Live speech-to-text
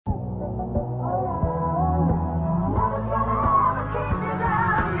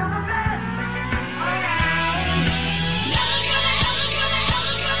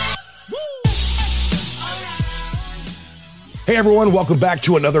Hey everyone, welcome back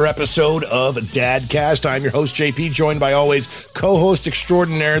to another episode of Dadcast. I'm your host JP, joined by always co-host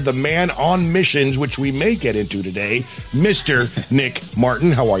extraordinaire, the man on missions, which we may get into today, Mr. Nick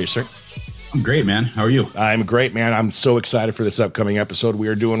Martin. How are you, sir? I'm great, man. How are you? I'm great, man. I'm so excited for this upcoming episode we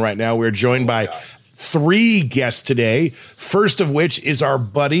are doing right now. We're joined by three guests today. First of which is our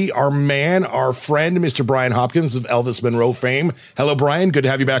buddy, our man, our friend, Mr. Brian Hopkins of Elvis Monroe fame. Hello, Brian. Good to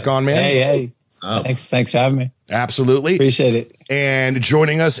have you back on, man. Hey. Thanks for having me. Absolutely. Appreciate it. And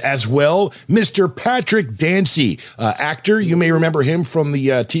joining us as well, Mr. Patrick Dancy, actor. You may remember him from the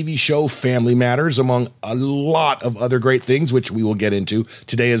TV show Family Matters, among a lot of other great things, which we will get into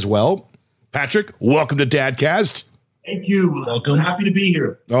today as well. Patrick, welcome to Dadcast. Thank you. Welcome. Happy to be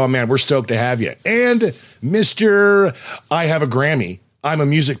here. Oh, man, we're stoked to have you. And Mr. I have a Grammy. I'm a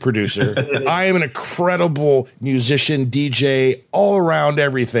music producer. I am an incredible musician, DJ, all around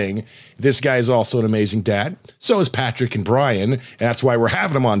everything. This guy is also an amazing dad. So is Patrick and Brian. And that's why we're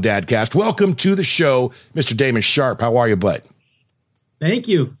having him on Dadcast. Welcome to the show, Mr. Damon Sharp. How are you, bud? Thank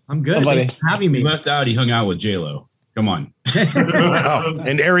you. I'm good. Thanks for having me. He left out. He hung out with J-Lo. Come on.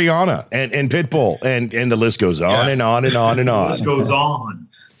 And Ariana and Pitbull. And the list goes on and on and on and on. The list goes on.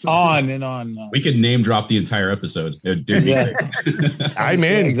 On and on. We could name drop the entire episode. It did be great. I'm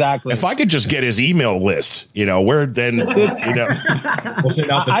in. Exactly. If I could just get his email list, where then, We'll send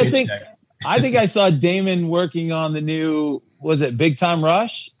out the I think I saw Damon working on the new, was it Big Time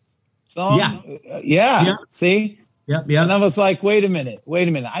Rush song? Yeah. See? Yep. And I was like, wait a minute.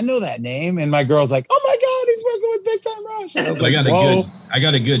 I know that name. And my girl's like, oh my God, he's working with Big Time Rush. And I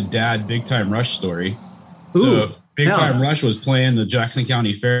got a good dad Big Time Rush story. Ooh, so Big Time Rush was playing the Jackson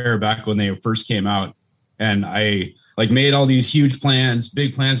County Fair back when they first came out. And I made all these huge plans,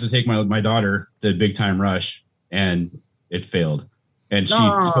 big plans to take my daughter to Big Time Rush, and it failed. And she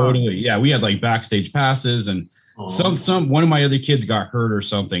we had backstage passes, and one of my other kids got hurt or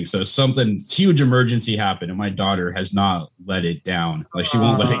something. So huge emergency happened, and my daughter has not let it down. She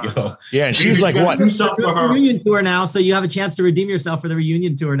won't let it go. Yeah, and she's like, what? Do something for her. Reunion tour now, so you have a chance to redeem yourself for the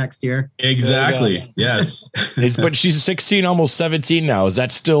reunion tour next year. Exactly. Yes. But she's 16, almost 17 now. Is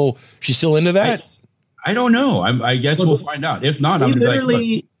that she's still into that? I don't know. I guess we'll find out. If not, I'm going to be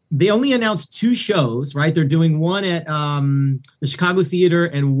like, they only announced two shows, right? They're doing one at the Chicago Theater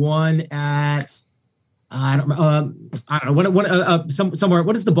and one at I don't know. Somewhere.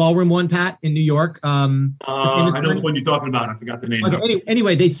 What is the ballroom one, Pat, in New York? I know which one you're talking about. I forgot the name. Okay,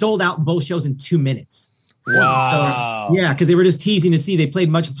 anyway, they sold out both shows in 2 minutes. Wow. So, because they were just teasing to see. They played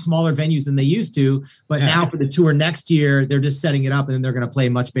much smaller venues than they used to, but now for the tour next year, they're just setting it up, and then they're going to play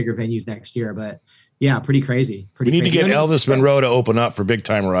much bigger venues next year. But yeah, pretty crazy. We need to get Elvis Monroe to open up for Big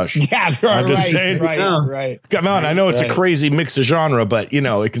Time Rush. Yeah, I'm just saying. Right. Come on, I know it's a crazy mix of genre, but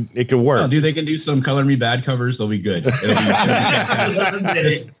it can work. Oh, dude, they can do some Color Me Bad covers. They'll be good. Just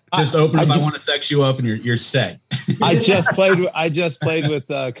open up. I want to sex you up, and you're set. I just played with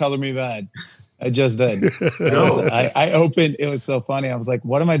Color Me Bad. I just did. I opened. It was so funny. I was like,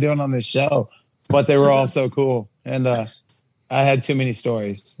 "What am I doing on this show?" But they were all so cool, and I had too many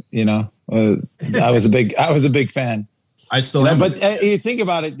stories. I was a big fan. I still am. But you think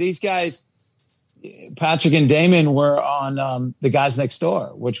about it, these guys, Patrick and Damon, were on The Guys Next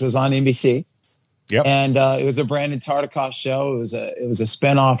Door, which was on NBC. Yep. And it was a Brandon Tartikoff show. It was a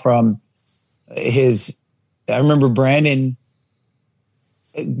spinoff from his. I remember Brandon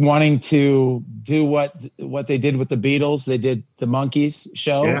wanting to do what they did with the Beatles. They did the Monkees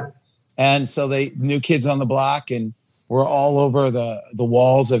show, and so New Kids on the Block, and were all over the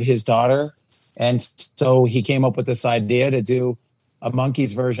walls of his daughter. And so he came up with this idea to do a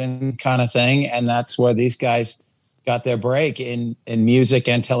Monkees version kind of thing. And that's where these guys got their break in music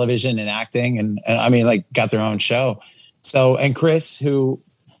and television and acting. And I mean, got their own show. So, and Chris, who,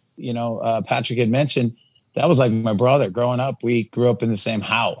 Patrick had mentioned, that was like my brother growing up. We grew up in the same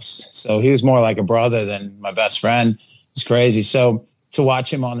house. So he was more like a brother than my best friend. It's crazy. So to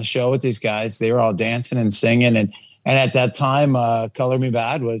watch him on the show with these guys, they were all dancing and singing. And at that time, Color Me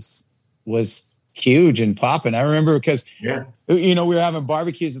Bad was huge and popping. I remember because, we were having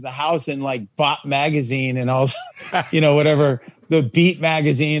barbecues at the house, and Bop magazine and all, whatever, the Beat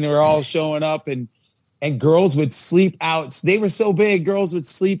magazine, were all showing up, and girls would sleep out. They were so big, girls would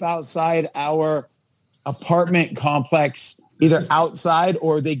sleep outside our apartment complex, either outside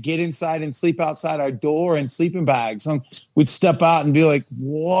or they get inside and sleep outside our door in sleeping bags. We'd step out and be like,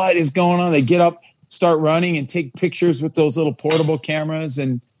 what is going on? They get up, start running, and take pictures with those little portable cameras,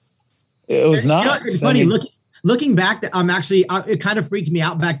 and it was nuts. It's funny. looking back, I'm actually, it kind of freaked me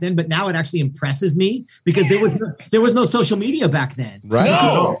out back then, but now it actually impresses me because there was no social media back then. Right.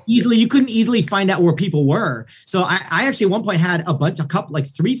 No. You couldn't easily find out where people were. So I actually at one point had like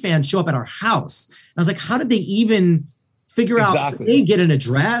 3 fans show up at our house. And I was like, how did they even figure out they get an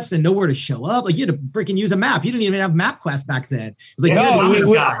address and know where to show up? Like you had to freaking use a map. You didn't even have MapQuest back then. It was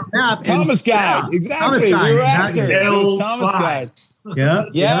like Thomas Guide. Exactly. We were after it was Thomas Guide.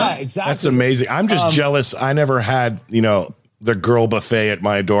 Yeah, exactly. That's amazing. I'm just jealous. I never had, the girl buffet at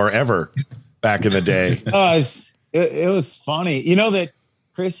my door ever back in the day. It was funny. You know that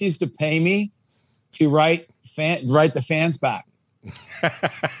Chris used to pay me to write the fans back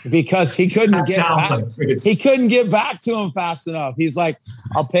because he couldn't get back to him fast enough. He's like,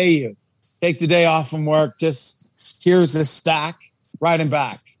 I'll pay you. Take the day off from work. Just here's a stack. Write him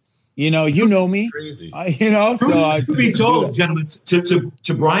back. You know me. Crazy. To be told, gentlemen,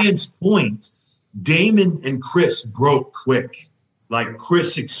 to Brian's point, Damon and Chris broke quick. Like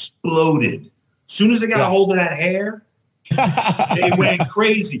Chris exploded. As soon as they got a hold of that hair, they went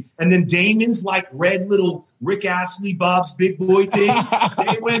crazy. And then Damon's like red little Rick Astley, Bob's Big Boy thing.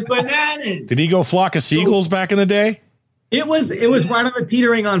 They went bananas. Did he go Flock of Seagulls back in the day? It was right on the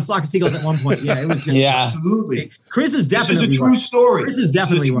teetering on Flock of Seagulls at one point. Yeah, it was just absolutely. Chris is definitely this is a true story. Chris is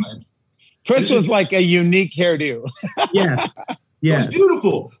definitely one. Chris was like a unique hairdo. Yeah. It was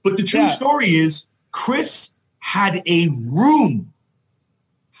beautiful. But the true story is Chris had a room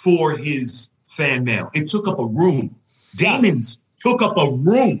for his fan mail. It took up a room. Damon's took up a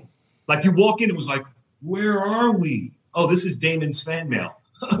room. Like you walk in, it was like, where are we? Oh, this is Damon's fan mail.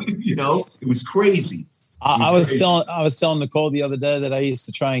 It was crazy. I was telling Nicole the other day that I used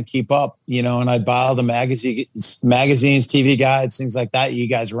to try and keep up, and I'd buy all the magazines, TV guides, things like that you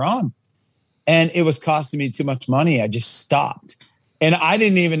guys were on. And it was costing me too much money. I just stopped. And I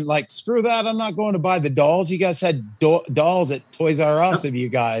didn't even screw that. I'm not going to buy the dolls. You guys had dolls at Toys R Us of you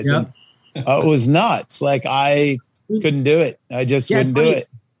guys. Yep. And, it was nuts. I couldn't do it. I just wouldn't do it.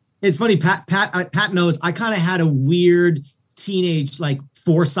 It's funny. Pat knows I kind of had a weird teenage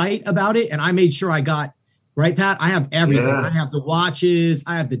foresight about it. And I made sure I got, right, Pat? I have everything. Yeah. I have the watches.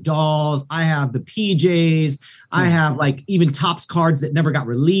 I have the dolls. I have the PJs. I have even Topps cards that never got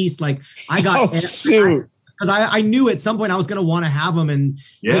released. I got shoot. Because I knew at some point I was going to want to have them, and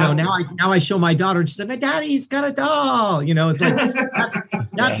now I show my daughter, and she said, "My daddy's got a doll." It's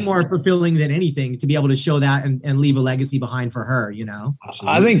that's more fulfilling than anything to be able to show that and leave a legacy behind for her.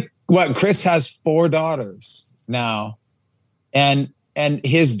 I think Chris has 4 daughters now, and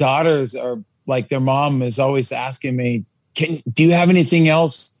his daughters are their mom is always asking me, "Do you have anything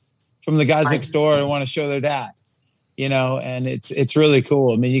else from the guys next door I want to show their dad?" And it's really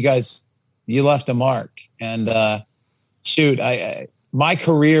cool. I mean, you guys. You left a mark, and my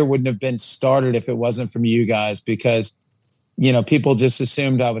career wouldn't have been started if it wasn't from you guys, because people just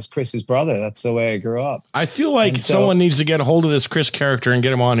assumed I was Chris's brother. That's the way I grew up. I feel like someone needs to get a hold of this Chris character and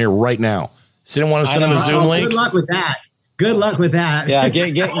get him on here right now. So you don't want to send him a Zoom link. Good luck with that. Yeah,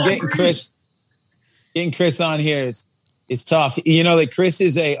 getting Chris on here is tough. That Chris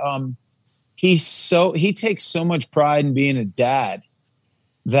is he takes so much pride in being a dad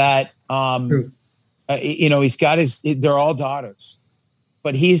that he's got they're all daughters,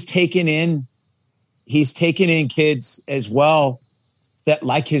 but he's taken in kids as well that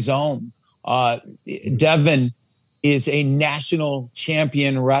like his own. Devin is a national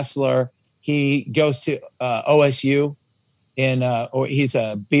champion wrestler. He goes to OSU or he's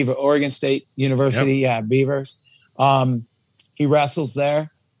a Beaver, Oregon State University. Yep. Yeah, Beavers. He wrestles there,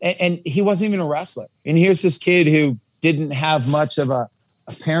 and he wasn't even a wrestler. And here's this kid who didn't have much of a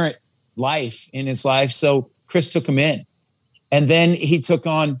parent life in his life. So Chris took him in, and then he took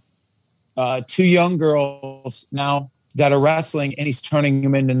on 2 young girls now that are wrestling, and he's turning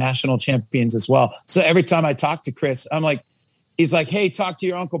them into national champions as well. So every time I talk to Chris, he's like, "Hey, talk to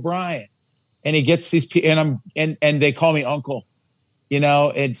your Uncle Brian." And he gets these, and they call me Uncle, and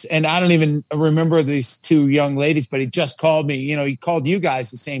I don't even remember these 2 young ladies, but he just called me, he called you guys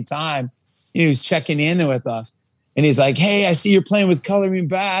at the same time. He was checking in with us. And he's like, "Hey, I see you're playing with Color Me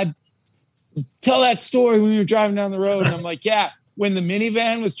Bad. Tell that story when you were driving down the road." And I'm like, "Yeah, when the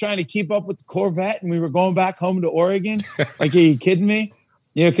minivan was trying to keep up with the Corvette and we were going back home to Oregon." Like, are you kidding me?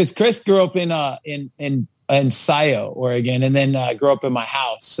 Because Chris grew up in Scio, Oregon, and then grew up in my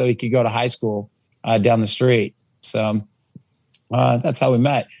house so he could go to high school down the street. So that's how we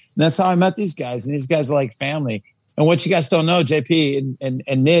met. And that's how I met these guys. And these guys are like family. And what you guys don't know, JP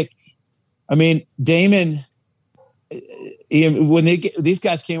and Nick, I mean, Damon, when these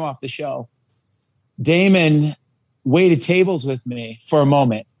guys came off the show, Damon waited tables with me for a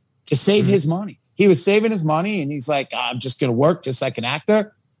moment to save his money. he was saving his money, and he's like, I'm just going to work just like an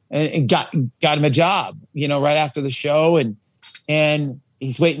actor, and got him a job, right after the show. And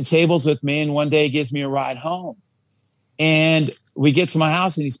he's waiting tables with me. And one day he gives me a ride home, and we get to my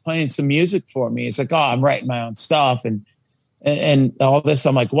house and he's playing some music for me. It's like, I'm writing my own stuff and all this.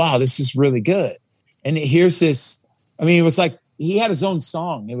 I'm like, wow, this is really good. And here's this, it was like, he had his own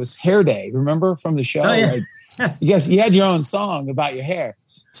song. It was Hair Day. Remember from the show? Oh, yeah. Like, you guys, you had your own song about your hair.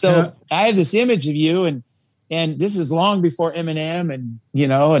 So I have this image of you, and this is long before Eminem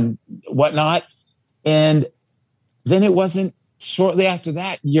and whatnot. And then it wasn't shortly after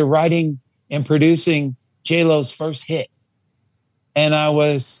that, you're writing and producing J-Lo's first hit. And I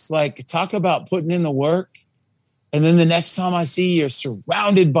was like, talk about putting in the work. And then the next time I see you're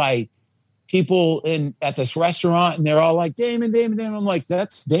surrounded by people at this restaurant, and they're all like, Damon. I'm like,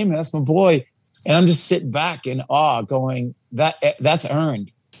 that's Damon, that's my boy. And I'm just sitting back in awe going, that's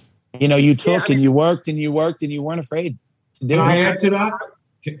earned. You took and you worked and you worked and you weren't afraid to do it. Can I add to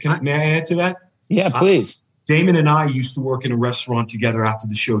that? May I add to that? Yeah, please. Damon and I used to work in a restaurant together after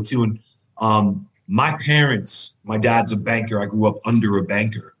the show too. And my parents, my dad's a banker. I grew up under a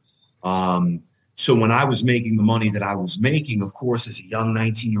banker. So when I was making the money that I was making, of course, as a young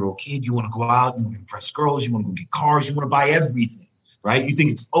 19-year-old kid, you want to go out, you want to impress girls, you want to go get cars, you want to buy everything, right? You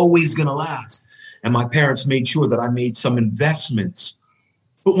think it's always going to last. And my parents made sure that I made some investments.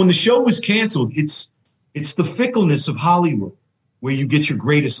 But when the show was canceled, it's the fickleness of Hollywood where you get your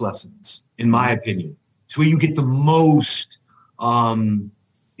greatest lessons, in my opinion. It's where you get the most,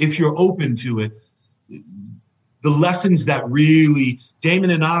 if you're open to it, the lessons that really, Damon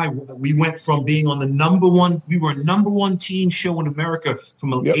and I, we went from being on we were a number one teen show in America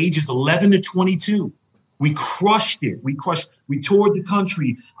from ages 11 to 22. We crushed it. We toured the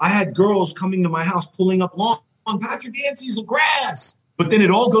country. I had girls coming to my house pulling up lawn Patrick Dempsey's grass. But then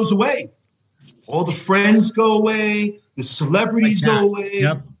it all goes away. All the friends go away. The celebrities go away.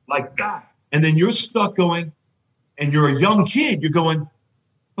 Like that. And then you're stuck going, and you're a young kid. You're going,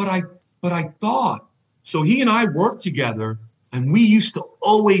 but I thought. So he and I worked together, and we used to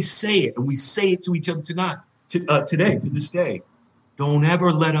always say it, and we say it to each other today, to this day. Don't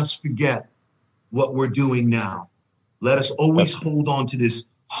ever let us forget what we're doing now. Let us always hold on to this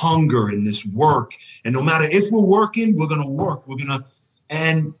hunger and this work. And no matter if we're working, we're going to work.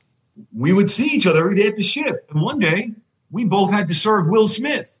 And we would see each other every day at the ship. And one day, we both had to serve Will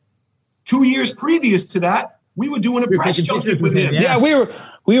Smith. 2 years previous to that, we were doing a press junket with him. Yeah, we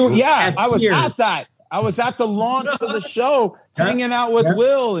were. Yeah, I was at that. I was at the launch of the show, hanging out with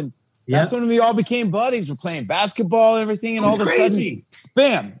Will, and that's when we all became buddies. We're playing basketball and everything, and all of a sudden,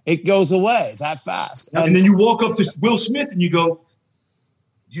 bam, it goes away that fast. And then you walk up to Will Smith and you go,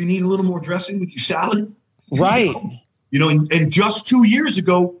 "Do you need a little more dressing with your salad?" Right. And just 2 years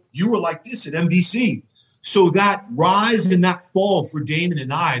ago, you were like this at NBC. So that rise and that fall for Damon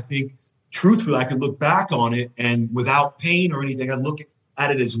and I think, truthfully, I can look back on it and without pain or anything, I look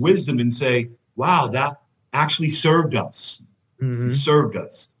at it as wisdom and say, wow, that actually served us. Mm-hmm. It served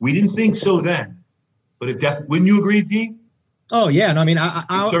us. We didn't think so then, but it definitely, wouldn't you agree, D? Oh yeah. No,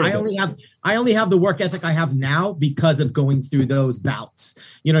 I only have the work ethic I have now because of going through those bouts.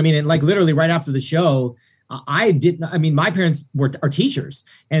 You know what I mean? And like literally right after the show, my parents are teachers,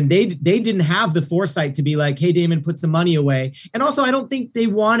 and they didn't have the foresight to be like, hey, Damon, put some money away. And also, I don't think they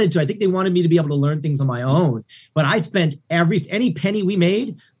wanted to. I think they wanted me to be able to learn things on my own. But I spent any penny we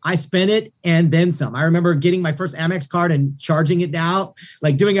made, I spent it and then some. I remember getting my first Amex card and charging it out,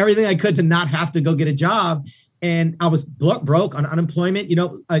 like doing everything I could to not have to go get a job. And I was broke on unemployment,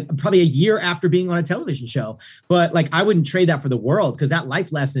 probably a year after being on a television show. But like, I wouldn't trade that for the world, because that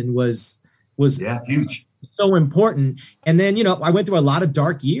life lesson was huge. So important. And then, I went through a lot of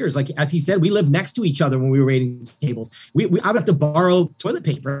dark years. Like, as he said, we lived next to each other when we were waiting tables. I would have to borrow toilet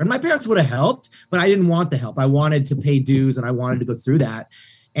paper, and my parents would have helped, but I didn't want the help. I wanted to pay dues, and I wanted to go through that.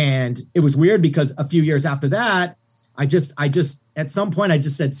 And it was weird because a few years after that, I just at some point I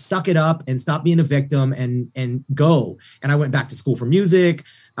just said, suck it up and stop being a victim and go. And I went back to school for music.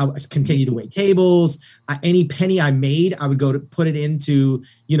 I continued to wait tables. Any penny I made, I would go to put it into,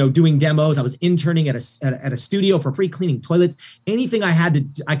 doing demos. I was interning at a studio for free, cleaning toilets. Anything I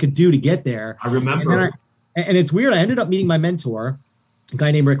could do to get there. I remember. And it's weird. I ended up meeting my mentor, a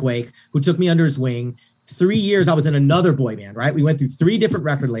guy named Rick Wake, who took me under his wing. 3 years I was in another boy band, right? We went through 3 different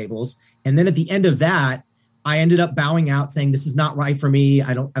record labels. And then at the end of that, I ended up bowing out, saying, this is not right for me.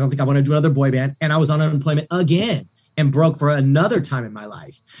 I don't think I want to do another boy band. And I was on unemployment again and broke for another time in my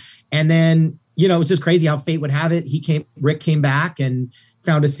life. And then, it's just crazy how fate would have it. Rick came back, and,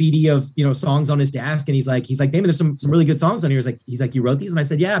 found a CD of, songs on his desk. And he's like, Damon, there's some really good songs on here. He's like, you wrote these? And I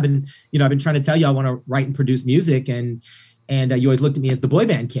said, yeah, I've been trying to tell you, I want to write and produce music. And you always looked at me as the boy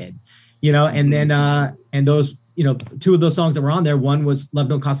band kid, and then, and those, two of those songs that were on there, one was Love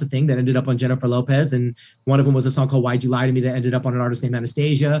Don't Cost a Thing that ended up on Jennifer Lopez. And one of them was a song called Why'd You Lie to Me that ended up on an artist named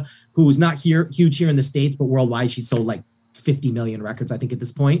Anastasia, who's not huge here in the States, but worldwide, she sold like 50 million records, I think, at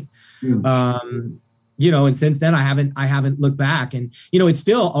this point. And since then I haven't looked back, and, it's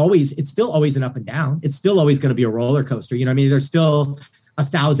still always an up and down. It's still always going to be a roller coaster. There's still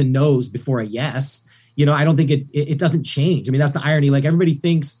 1,000 no's before a yes. I don't think it doesn't change. I mean, that's the irony. Like, everybody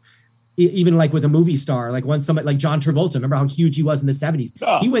thinks, even like with a movie star, like when somebody like John Travolta, remember how huge he was in the 70s?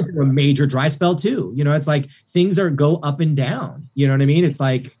 Oh. He went through a major dry spell too. It's like things go up and down. You know what I mean? It's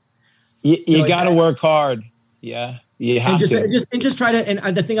like, you got to work hard. Yeah. You have to just try to.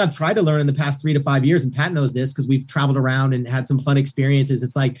 And the thing I've tried to learn in the past 3 to 5 years, and Pat knows this because we've traveled around and had some fun experiences.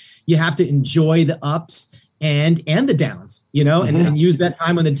 It's like you have to enjoy the ups and the downs, and use that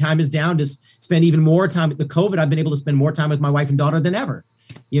time when the time is down to spend even more time. With the COVID, I've been able to spend more time with my wife and daughter than ever.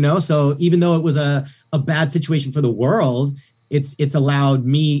 So even though it was a bad situation for the world, it's allowed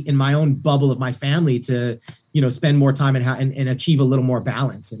me in my own bubble of my family to spend more time and achieve a little more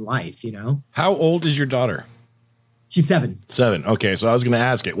balance in life. How old is your daughter? She's 7. 7. Okay. So I was going to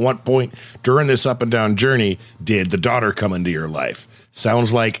ask, at what point during this up and down journey did the daughter come into your life?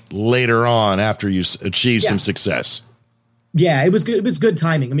 Sounds like later on, after you achieved some success. Yeah, it was good. It was good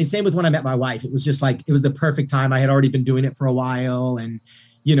timing. I mean, same with when I met my wife. It was just like, it was the perfect time. I had already been doing it for a while and,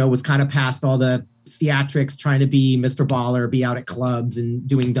 was kind of past all the theatrics, trying to be Mr. Baller, be out at clubs and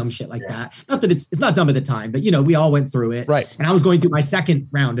doing dumb shit like that. Not that it's not dumb at the time, but we all went through it. Right. And I was going through my second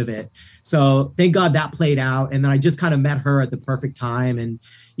round of it. So thank God that played out. And then I just kind of met her at the perfect time. And,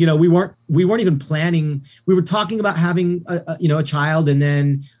 we weren't even planning. We were talking about having a child. And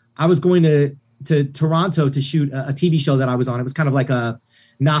then I was going to Toronto to shoot a TV show that I was on. It was kind of like a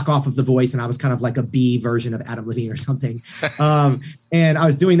knockoff of The Voice, and I was kind of like a B version of Adam Levine or something. And I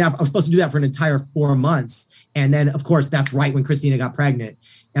was doing that. I was supposed to do that for an entire 4 months. And then, of course, that's right when Christina got pregnant.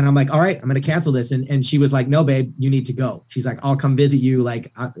 And I'm like, all right, I'm going to cancel this. And she was like, no, babe, you need to go. She's like, I'll come visit you.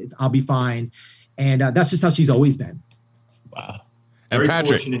 Like, I'll be fine. And that's just how she's always been. Wow. And very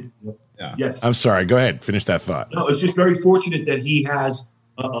Patrick, fortunate. Yeah. Yes. I'm sorry. Go ahead. Finish that thought. No, it's just very fortunate that he has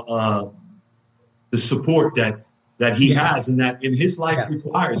the support that he has and that in his life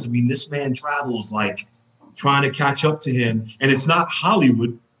requires. I mean, this man travels like trying to catch up to him, and it's not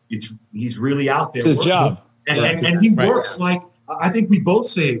Hollywood. He's really out there. It's his job. And he works like, I think we both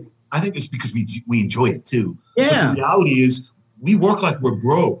say, I think it's because we enjoy it too. Yeah. But the reality is we work like we're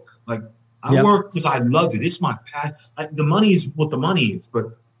broke. Like I work because I love it. It's my passion. The money is what the money is, but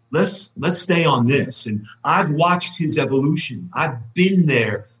let's stay on this. And I've watched his evolution. I've been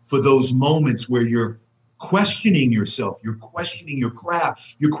there for those moments where you're questioning yourself, you're questioning your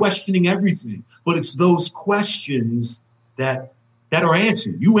craft, you're questioning everything. But it's those questions that are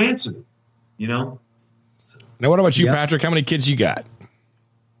answered. You answer it, Now, what about you, Patrick? How many kids you got?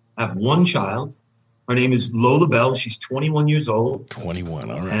 I have one child. Her name is Lola Bell. She's 21 years old. 21,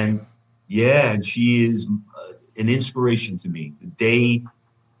 all right. And she is an inspiration to me. The day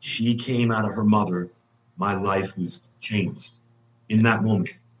she came out of her mother, my life was changed in that moment.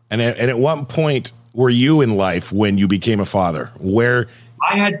 And at what point were you in life when you became a father? Where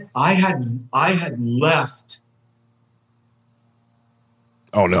I had left.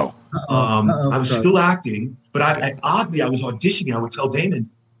 Oh no! I was still acting, but oddly I was auditioning. I would tell Damon,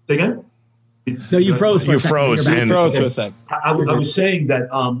 "Say again." No, you froze. You froze. You froze for a second. I was saying that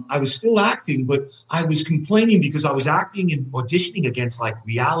I was still acting, but I was complaining because I was acting and auditioning against like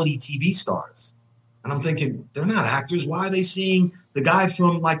reality TV stars. And I'm thinking, they're not actors. Why are they seeing the guy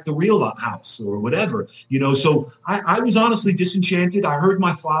from like The Real House or whatever? So I was honestly disenchanted. I heard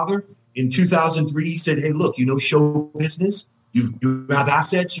my father in 2003. He said, hey, look, show business. You have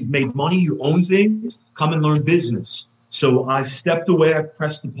assets. You've made money. You own things. Come and learn business. So I stepped away. I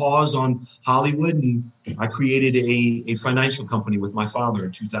pressed the pause on Hollywood, and I created a financial company with my father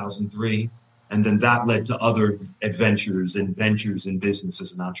in 2003. And then that led to other adventures and ventures in business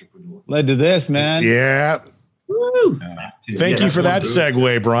as an entrepreneur. Led to this, man. Yeah. Woo. Thank you for that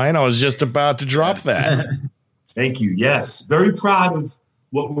segue, Brian. I was just about to drop that. Thank you. Yes. Very proud of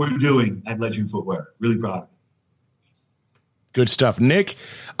what we're doing at Legend Footwear. Really proud of it. Good stuff. Nick,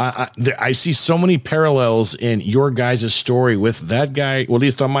 I see so many parallels in your guys' story with that guy, well, at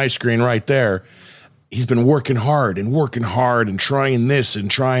least on my screen right there. He's been working hard and trying this and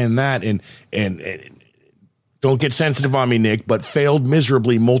trying that and don't get sensitive on me, Nick, but failed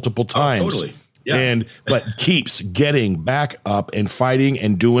miserably multiple times. Oh, totally. Yeah. But keeps getting back up and fighting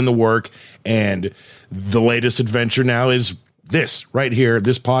and doing the work. And the latest adventure now is this right here,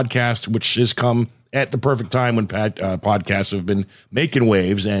 this podcast, which has come at the perfect time when podcasts have been making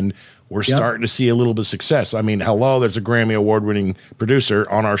waves, and we're starting to see a little bit of success. I mean, hello, there's a Grammy award-winning producer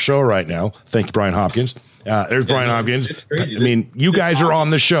on our show right now. Thank you, Brian Hopkins. There's Brian Hopkins. It's crazy. I mean, you guys are on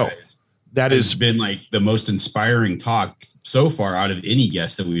the show. That has been like the most inspiring talk so far out of any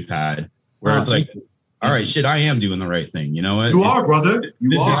guest that we've had, where it's like, all right, shit, I am doing the right thing. You know what? You are, brother.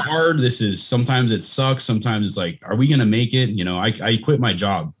 This is hard. This is, sometimes it sucks. Sometimes it's like, are we going to make it? You know, I quit my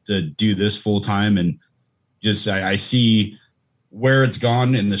job to do this full time, and just, I see where it's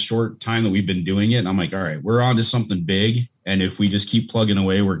gone in the short time that we've been doing it. And I'm like, all right, we're on to something big. And if we just keep plugging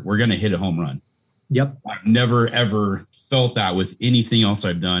away, we're going to hit a home run. Yep. I've never, ever felt that with anything else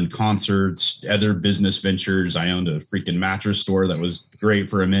I've done, concerts, other business ventures. I owned a freaking mattress store that was great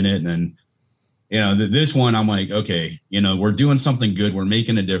for a minute. And then, you know, this one, I'm like, okay, you know, we're doing something good. We're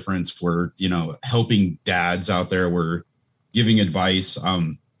making a difference. We're, you know, helping dads out there. We're giving advice.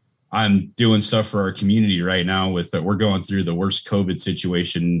 I'm doing stuff for our community right now with we're going through the worst COVID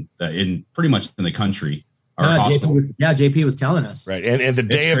situation in pretty much in the country. JP was telling us. Right. And the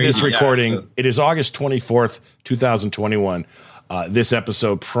day of this recording, it is August 24th, 2021. This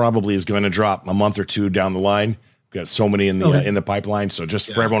episode probably is going to drop a month or two down the line. We've got so many in the pipeline. So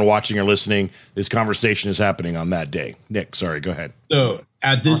just for everyone watching or listening, this conversation is happening on that day. Nick, sorry, go ahead. So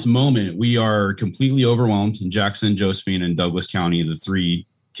at this moment, we are completely overwhelmed in Jackson, Josephine, and Douglas County, the three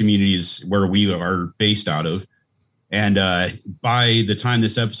communities where we are based out of. And by the time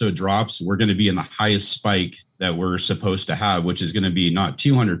this episode drops, we're going to be in the highest spike that we're supposed to have, which is going to be not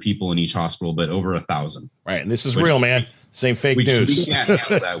 200 people in each hospital, but over 1,000. Right. And this is real, man. Same fake news. We can't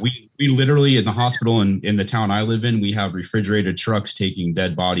handle that. We literally, in the hospital and in the town I live in, we have refrigerated trucks taking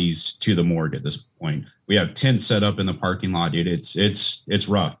dead bodies to the morgue at this point. We have tents set up in the parking lot, dude. It's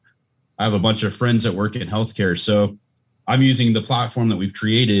rough. I have a bunch of friends that work in healthcare. So I'm using the platform that we've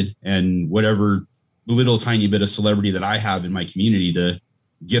created and whatever little tiny bit of celebrity that I have in my community to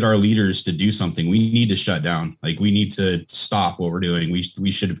get our leaders to do something. We need to shut down. Like, we need to stop what we're doing.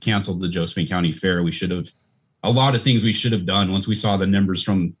 We should have canceled the Josephine County Fair. We should have, a lot of things we should have done once we saw the numbers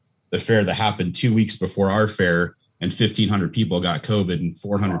from the fair that happened 2 weeks before our fair, and 1,500 people got COVID and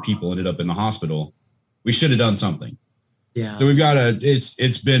 400 people ended up in the hospital. We should have done something. Yeah. So we've got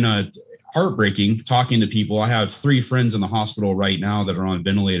it's been a heartbreaking talking to people. I have 3 friends in the hospital right now that are on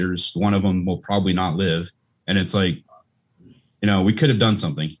ventilators. One of them will probably not live. And it's like, you know, we could have done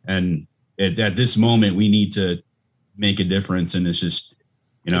something. And at this moment, we need to make a difference. And it's just,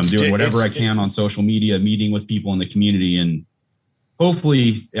 you know, I'm doing whatever I can on social media, meeting with people in the community, and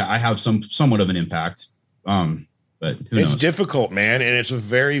hopefully I have somewhat of an impact. But who knows? It's difficult, man. And it's a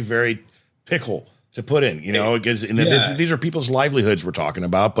very, very pickle to put in, you know, because these are people's livelihoods we're talking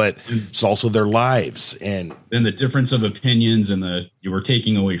about, but it's also their lives. And then the difference of opinions and we're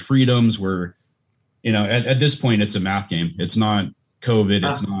taking away freedoms. We're, you know, at this point, it's a math game. It's not COVID.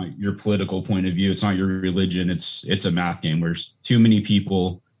 It's not your political point of view. It's not your religion. It's a math game. There's too many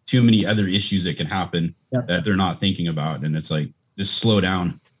people, too many other issues that can happen that they're not thinking about. And it's like, just slow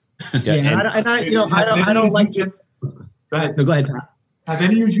down. I don't like to. Go ahead. No, go ahead, Pat. Have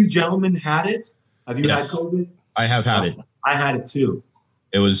any of you gentlemen had it? Have you had COVID? I have had it. I had it too.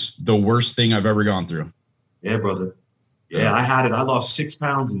 It was the worst thing I've ever gone through. Yeah, brother. Yeah, I had it. I lost 6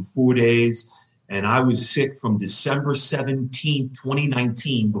 pounds in 4 days, and I was sick from December 17th,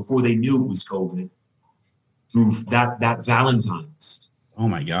 2019, before they knew it was COVID, through that Valentine's. Oh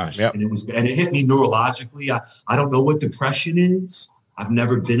my gosh. Yep. And it hit me neurologically. I don't know what depression is. I've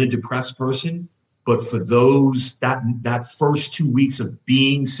never been a depressed person, but for that first 2 weeks of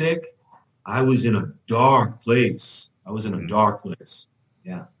being sick, I was in a dark place.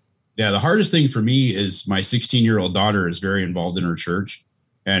 Yeah. Yeah. The hardest thing for me is my 16-year-old daughter is very involved in her church,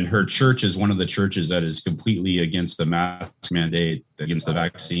 and her church is one of the churches that is completely against the mask mandate, against the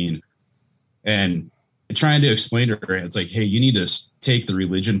vaccine. And trying to explain to her, it's like, hey, you need to take the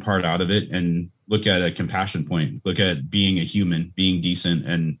religion part out of it and look at a compassion point, look at being a human, being decent,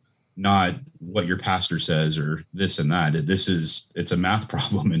 and not what your pastor says or this and that. It's a math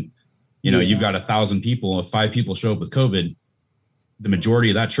problem. And, you know, you've got 1,000 people. If 5 people show up with COVID, the majority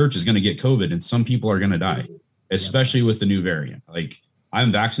of that church is going to get COVID, and some people are going to die, especially with the new variant. Like,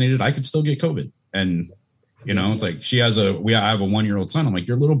 I'm vaccinated. I could still get COVID. And, you know, it's like I have a 1-year-old son. I'm like,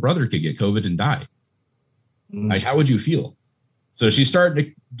 your little brother could get COVID and die. Like, how would you feel? So she's starting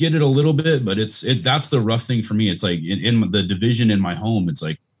to get it a little bit, but that's the rough thing for me. It's like in the division in my home, it's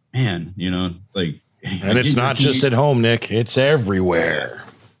like, man, you know, like, and it's not just at home, Nick, it's everywhere.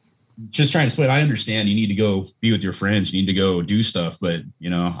 just trying to split. I understand you need to go be with your friends, you need to go do stuff, but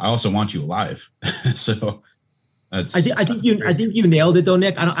I also want you alive. So I think you nailed it though,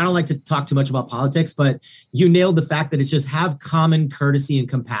 Nick. I don't like to talk too much about politics, but you nailed the fact that it's just have common courtesy and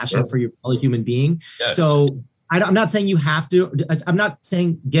compassion for your fellow human being. Yes. So I'm not saying you have to. I'm not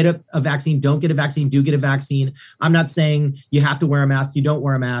saying get a vaccine, don't get a vaccine, do get a vaccine. I'm not saying you have to wear a mask, you don't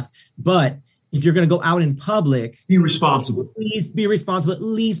wear a mask. But if you're going to go out in public, be responsible. Please be responsible. At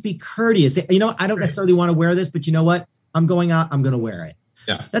least be courteous. I don't necessarily want to wear this, but you know what? I'm going out. I'm going to wear it.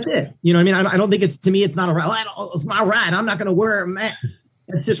 Yeah, that's it. You know what I mean? I don't think it's not a right. It's my right. I'm not going to wear it.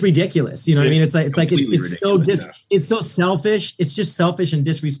 It's just ridiculous. You know what I mean? It's so selfish. It's just selfish and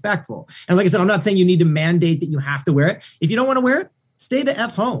disrespectful. And like I said, I'm not saying you need to mandate that you have to wear it. If you don't want to wear it, stay the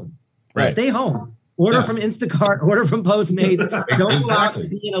F home. Right. Stay home. Order from Instacart, order from Postmates. Don't go out and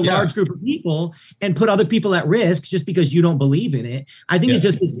be in a large group of people and put other people at risk just because you don't believe in it. I think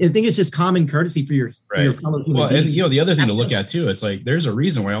it's just common courtesy for your fellow human beings. And the other thing to look at too, it's like there's a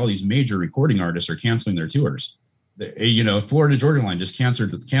reason why all these major recording artists are canceling their tours. Florida Georgia Line just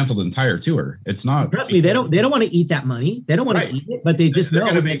canceled the entire tour. It's not. Trust me, they don't want to eat that money. They don't want to eat it, but they just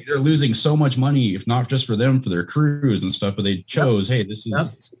they're losing so much money, if not just for them, for their crews and stuff. But they chose, hey, this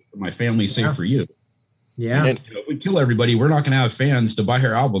is for my family, safe for you. Yeah. And if we kill everybody, we're not going to have fans to buy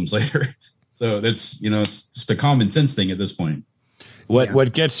our albums later. So that's, it's just a common sense thing at this point.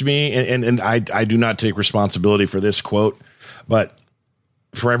 What gets me, and I do not take responsibility for this quote, but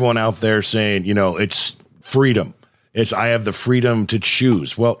for everyone out there saying, it's freedom. I have the freedom to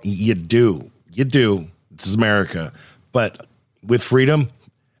choose. Well, you do. This is America. But with freedom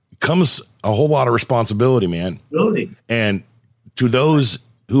comes a whole lot of responsibility, man. Really? And to those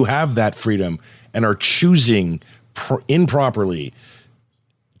who have that freedom and are choosing improperly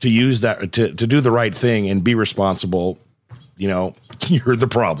to use that, to do the right thing and be responsible, you're the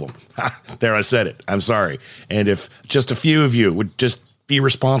problem. There, I said it. I'm sorry. And if just a few of you would just be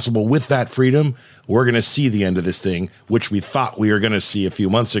responsible with that freedom, we're going to see the end of this thing, which we thought we were going to see a few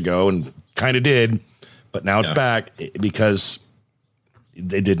months ago and kind of did, but now it's back because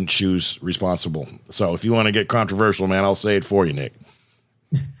they didn't choose responsible. So if you want to get controversial, man, I'll say it for you, Nick.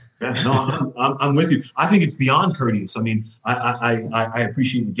 Yeah, no, I'm with you. I think it's beyond courteous. I mean, I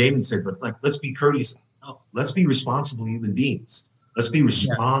appreciate what Damon said, but let's be courteous. No, let's be responsible human beings. Let's be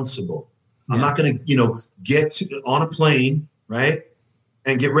responsible. Yeah. I'm not going to, get on a plane, right,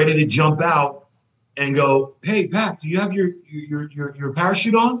 and get ready to jump out and go, hey, Pat, do you have your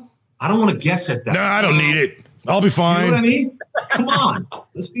parachute on? I don't want to guess at that. No, I don't need it. I'll be fine. You know what I mean? Come on.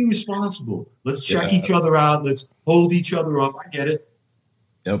 Let's be responsible. Let's check each other out. Let's hold each other up. I get it.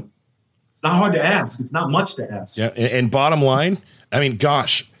 Yep. It's not hard to ask. It's not much to ask. Yeah. And bottom line, I mean,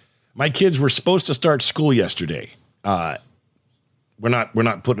 gosh, my kids were supposed to start school yesterday. We're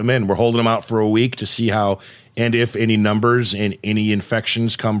not putting them in. We're holding them out for a week to see how and if any numbers and any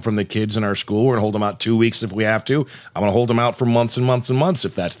infections come from the kids in our school. We're going to hold them out 2 weeks if we have to. I'm going to hold them out for months and months and months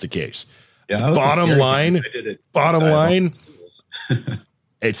if that's the case. Yeah, so bottom line,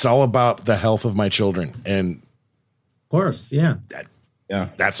 it's all about the health of my children. And of course,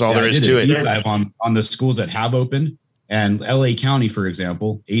 that's all there is to it. Dive on the schools that have opened, and LA County, for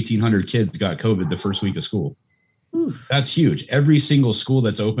example, 1,800 kids got COVID the first week of school. Oof. That's huge. Every single school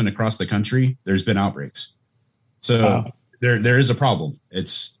that's open across the country, there's been outbreaks. So there is a problem.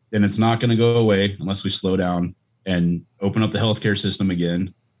 It's not going to go away unless we slow down and open up the healthcare system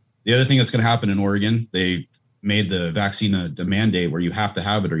again. The other thing that's going to happen in Oregon, they made the vaccine a mandate where you have to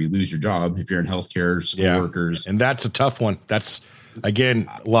have it or you lose your job if you're in healthcare, school workers. And that's a tough one. That's, again,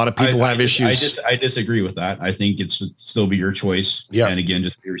 a lot of people have issues. I disagree with that. I think it should still be your choice. Yeah. And again,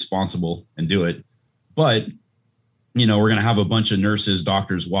 just be responsible and do it. But, we're going to have a bunch of nurses,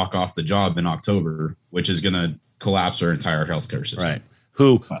 doctors walk off the job in October, which is going to collapse our entire healthcare system. Right.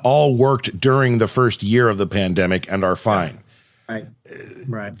 Who all worked during the first year of the pandemic and are fine.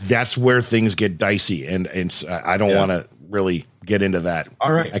 Right. That's where things get dicey. And I don't want to really get into that.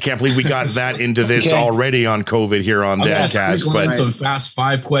 All right. I can't believe we got that into this already on COVID here on Dadcast. But some fast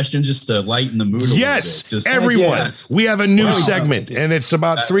 5 questions just to lighten the mood. Yes, just everyone. We have a new segment, and it's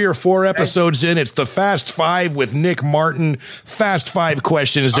about 3 or 4 episodes in. It's the Fast 5 with Nick Martin. Fast 5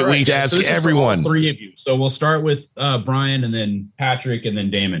 questions that we ask everyone. All 3 of you. So we'll start with Brian, and then Patrick, and then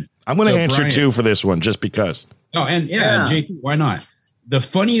Damon. I'm going to answer Brian, 2 for this one, just because. Oh, and JP, why not? The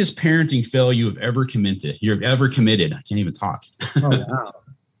funniest parenting fail you have ever committed. I can't even talk. Oh, wow.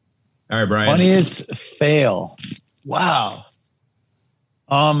 All right, Brian. Funniest fail. Wow.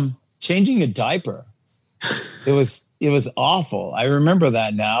 Changing a diaper. It was awful. I remember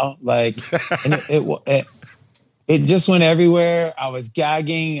that now. Like, and it it just went everywhere. I was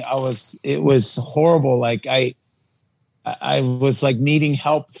gagging. It was horrible. Like I was like needing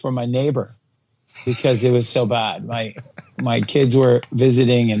help from my neighbor because it was so bad. My kids were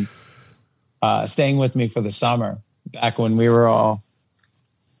visiting and staying with me for the summer back when we were all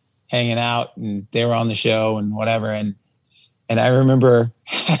hanging out and they were on the show and whatever. And I remember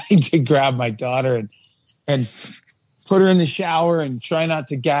having to grab my daughter and put her in the shower and try not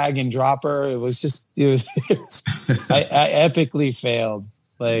to gag and drop her. It was I epically failed.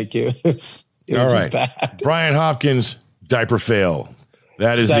 Like it was All right. just bad. Brian Hopkins, diaper fail.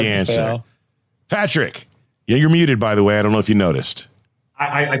 That is Diaper the answer. fail. Patrick, yeah, you're muted, by the way. I don't know if you noticed.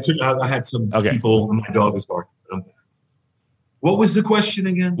 I had some people and my dog was barking. What was the question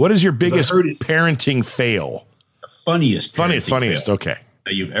again? What is your biggest parenting fail? The funniest. Funniest. fail Okay.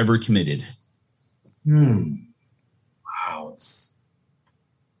 that you've ever committed. Wow.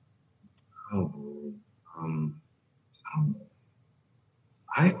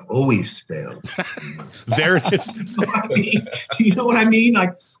 I always fail. There it is. You know what I mean?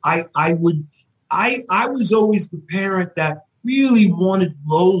 Like I was always the parent that really wanted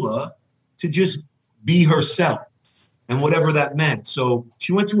Lola to just be herself and whatever that meant. So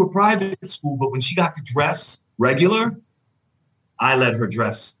she went to a private school, but when she got to dress regular, I let her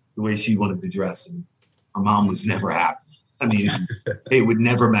dress the way she wanted to dress. And her mom was never happy. I mean, they would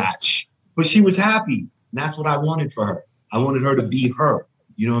never match, but she was happy. And that's what I wanted for her. I wanted her to be her.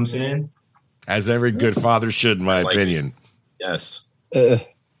 You know what I'm saying? As every good father should, in my opinion. Yes. All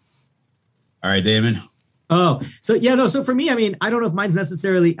right, Damon. Oh, so yeah, no. So for me, I mean, I don't know if mine's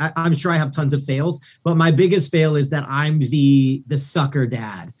necessarily, I'm sure I have tons of fails, but my biggest fail is that I'm the sucker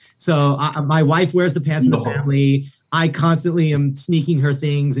dad. So my wife wears the pants in the family. I constantly am sneaking her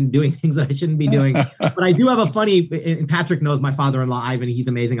things and doing things that I shouldn't be doing. But I do have a funny, and Patrick knows my father-in-law, Ivan. He's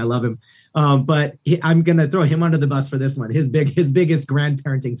amazing. I love him. But I'm going to throw him under the bus for this one. His biggest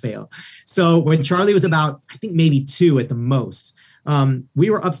grandparenting fail. So when Charlie was about, I think maybe 2 at the most, we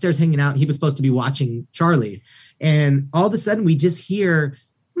were upstairs hanging out. He was supposed to be watching Charlie. And all of a sudden we just hear,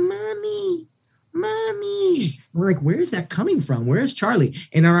 Mommy. We're like, where is that coming from? Where is Charlie?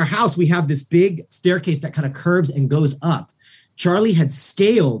 And in our house, we have this big staircase that kind of curves and goes up. Charlie had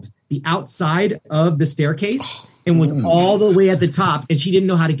scaled the outside of the staircase and was all the way at the top, and she didn't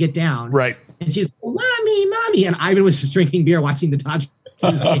know how to get down. Right. And she's, Mommy. And Ivan was just drinking beer, watching the Dodgers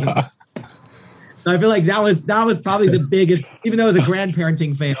game. So I feel like that was probably the biggest, even though it was a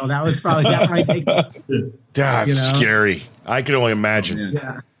grandparenting fail, that was probably that right. That's scary. I can only imagine.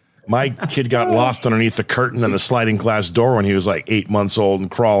 Yeah. My kid got lost underneath the curtain and the sliding glass door when he was like 8 months old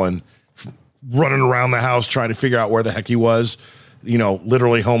and crawling, running around the house trying to figure out where the heck he was. You know,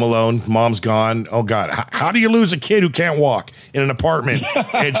 literally home alone. Mom's gone. Oh God, how do you lose a kid who can't walk in an apartment?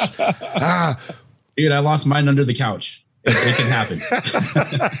 It's Dude, I lost mine under the couch. It can happen.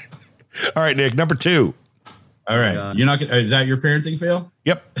 All right, Nick, number 2. All right. You're not gonna, is that your parenting fail?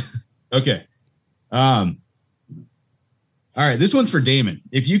 Yep. Okay. All right. This one's for Damon.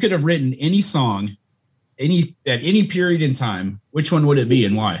 If you could have written any song, at any period in time, which one would it be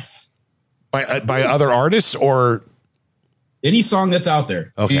and why? By other artists or any song that's out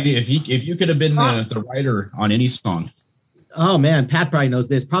there? Okay. If you could have been the writer on any song. Oh man, Pat probably knows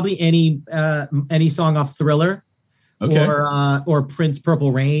this. Probably any song off Thriller. Okay. Or Prince,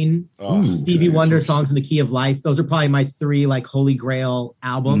 Purple Rain, Stevie Wonder, Songs in the Key of Life. Those are probably my 3 like holy grail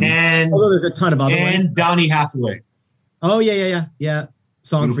albums. And although there's a ton of other ones. And Donny Hathaway. Oh yeah.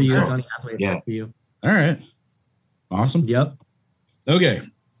 Song for you, song. Donny Hathaway. Yeah. For you. All right. Awesome. Yep. Okay.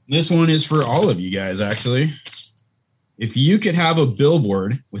 This one is for all of you guys, actually. If you could have a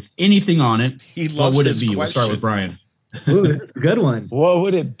billboard with anything on it, what would it be? We'll start with Brian. Ooh, this is a good one. What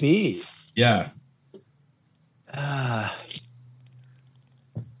would it be? Yeah.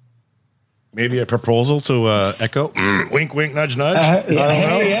 maybe a proposal to Echo. Wink, wink, nudge, nudge.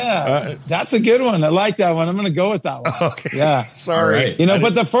 That's a good one. I like that one. I'm going to go with that one. Okay. Yeah. Sorry. Right. You know,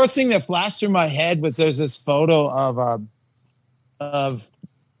 but the first thing that flashed through my head was there's this photo of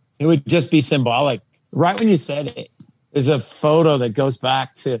it would just be symbolic. Right when you said it, there's a photo that goes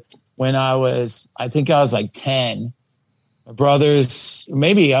back to when I think I was like 10. My brother's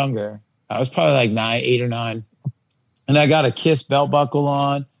maybe younger. I was probably like 8 or 9. And I got a Kiss belt buckle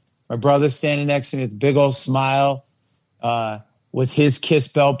on. My brother's standing next to me with a big old smile with his Kiss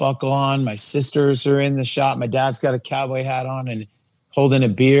belt buckle on. My sisters are in the shot. My dad's got a cowboy hat on and holding a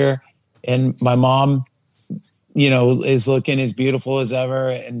beer. And my mom, is looking as beautiful as ever.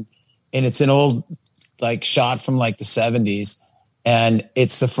 And it's an old like shot from like the 70s. And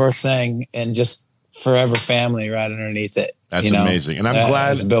it's the first thing and just Forever Family right underneath it. That's amazing. And I'm glad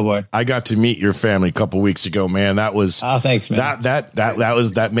as a billboard. I got to meet your family a couple weeks ago, man. That was thanks, man.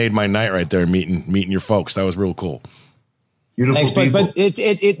 That made my night right there, meeting your folks. That was real cool. Beautiful Thanks, people. but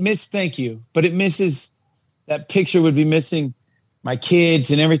thank you. But it misses, that picture would be missing my kids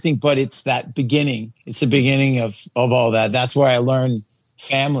and everything, but it's that beginning. It's the beginning of all that. That's where I learned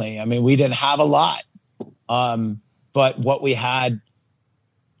family. I mean, we didn't have a lot. But what we had,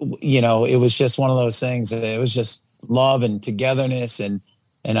 it was just one of those things. It was just love and togetherness. And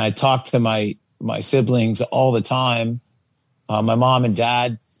I talked to my siblings all the time. My mom and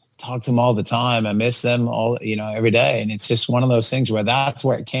dad, talk to them all the time. I miss them all, every day. And it's just one of those things where that's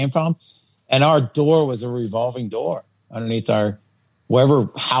where it came from. And our door was a revolving door underneath wherever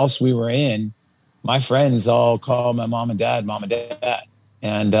house we were in. My friends all called my mom and dad.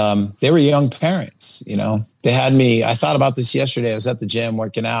 And they were young parents, they had me. I thought about this yesterday. I was at the gym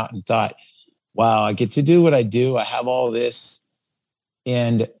working out and thought, wow, I get to do what I do. I have all this.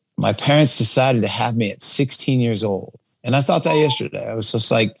 And my parents decided to have me at 16 years old. And I thought that yesterday. I was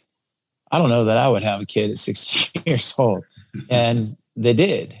just like, I don't know that I would have a kid at 16 years old. And they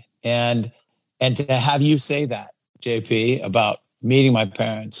did. And to have you say that, JP, about meeting my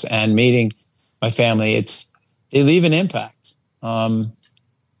parents and meeting my family, they leave an impact.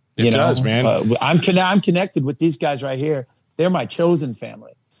 It does, man. I'm connected with these guys right here. They're my chosen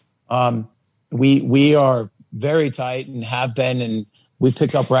family. We are very tight and have been, and we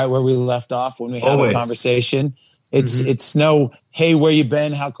pick up right where we left off when we have a conversation. It's no, hey, where you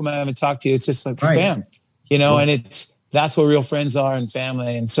been? How come I haven't talked to you? It's just like, bam, and that's what real friends are and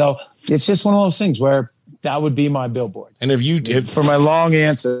family. And so it's just one of those things where that would be my billboard. And for my long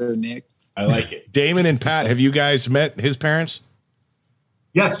answer, Nick, I like it. Damon and Pat, have you guys met his parents?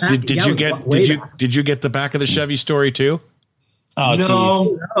 Yes. Did you get the back of the Chevy story too?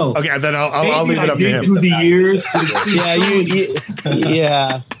 Oh, no. Okay, then I'll leave it up to him. Through the years.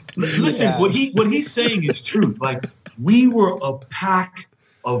 Yeah. Listen, what he's saying is true. Like, we were a pack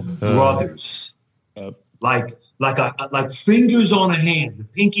of brothers. Like fingers on a hand. The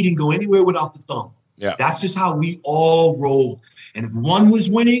pinky didn't go anywhere without the thumb. Yeah. That's just how we all rolled. And if one was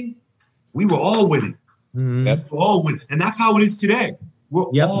winning, we were all winning. We're all winning. And that's how it is today.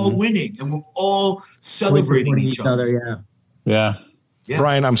 We're all winning, and we're all celebrating each other. Yeah.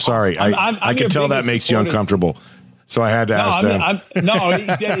 Brian, I'm sorry. I can tell that makes you uncomfortable. So I had to ask them.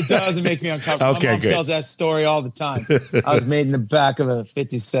 It doesn't make me uncomfortable. Okay, my mom good. tells that story all the time. I was made in the back of a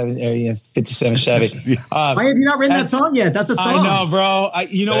 57 Chevy. Why have you not written that song yet? That's a song. I know, bro.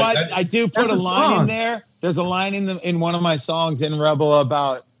 You know what? I do put a line in there. There's a line in one of my songs in Rebel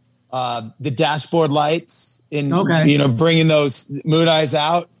about the dashboard lights in bringing those mood eyes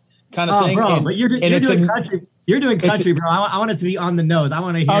out kind of thing. Bro, but you're doing country. You're doing country, bro. I want it to be on the nose. I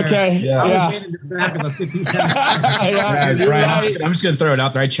want to hear. Okay. Yeah. In the back of a 57. Brian, I'm just going to throw it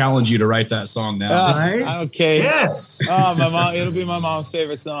out there. I challenge you to write that song now. Right? Okay. Yes. Oh, my mom. It'll be my mom's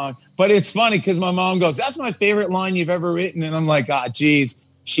favorite song. But it's funny because my mom goes, "That's my favorite line you've ever written," and I'm like, geez,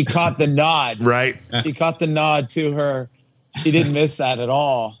 she caught the nod. Right. She caught the nod to her. She didn't miss that at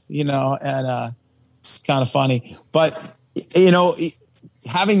all, and it's kind of funny. But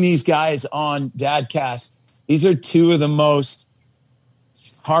having these guys on Dadcast. These are two of the most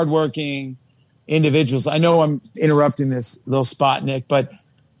hardworking individuals. I know I'm interrupting this little spot, Nick, but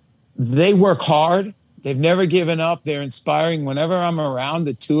they work hard. They've never given up. They're inspiring. Whenever I'm around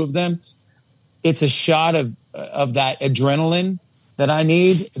the two of them, it's a shot of that adrenaline that I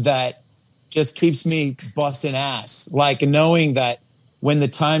need that just keeps me busting ass. Like knowing that when the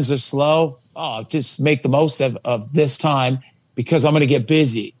times are slow, just make the most of this time because I'm going to get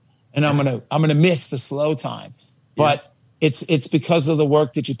busy. And I'm gonna miss the slow time, but it's because of the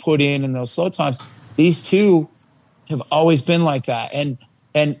work that you put in those slow times. These two have always been like that, and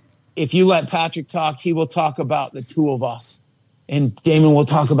if you let Patrick talk, he will talk about the two of us, and Damon will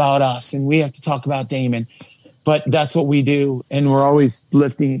talk about us, and we have to talk about Damon. But that's what we do, and we're always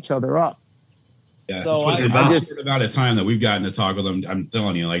lifting each other up. Yeah, so it's about a time that we've gotten to talk with them. I'm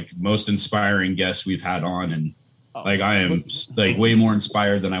telling you, like most inspiring guests we've had on, and. Like I am like way more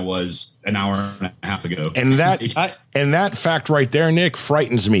inspired than I was an hour and a half ago. And that fact right there, Nick,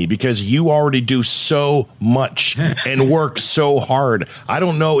 frightens me because you already do so much and work so hard. I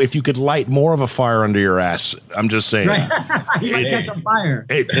don't know if you could light more of a fire under your ass. I'm just saying. You might catch on fire.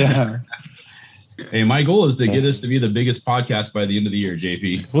 Hey, my goal is to get us to be the biggest podcast by the end of the year,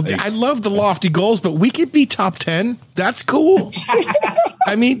 JP. Well, I love the lofty goals, but we could be top 10. That's cool.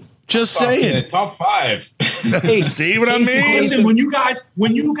 I mean, just saying. Top 5. Hey, see what I mean? Listen, when you guys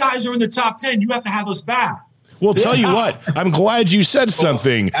are in the top 10, you have to have us back. Well, tell you what, I'm glad you said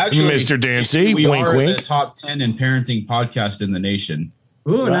something, Mr. Dancy. We wink, are wink. the top 10 in parenting podcast in the nation.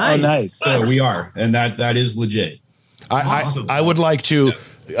 Ooh, nice. Oh, nice. So we are, and that is legit. I would like to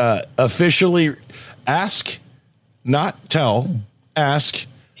officially ask, not tell, ask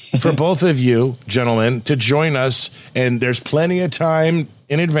for both of you, gentlemen, to join us. And there's plenty of time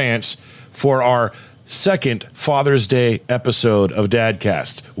in advance for our second Father's Day episode of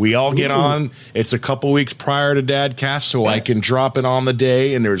Dadcast. We all get on. It's a couple weeks prior to Dadcast, so I can drop it on the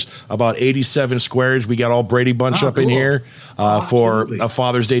day. And there's about 87 squares. We got all Brady Bunch up in here for a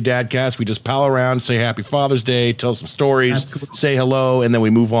Father's Day Dadcast. We just pal around, say Happy Father's Day, tell some stories, say hello, and then we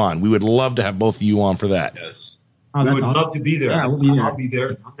move on. We would love to have both of you on for that. Yes. We would love to be there. Yeah, we'll be there. I'll be there.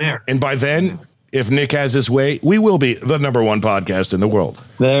 I'm there. And by then, if Nick has his way, we will be the number one podcast in the world.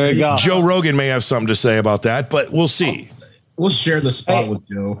 There we go. Joe Rogan may have something to say about that, but we'll see. We'll share the spot with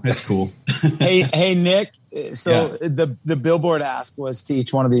Joe. It's cool. Hey, Nick. So the Billboard ask was to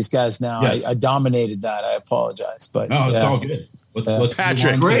each one of these guys now. Yes. I dominated that. I apologize, but No, it's all good. Let's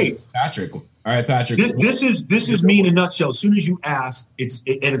Patrick. Great. Patrick. All right, Patrick. This is me in a nutshell. As soon as you asked, and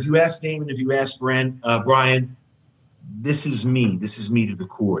if you ask Damon, if you ask Brian, this is me. This is me to the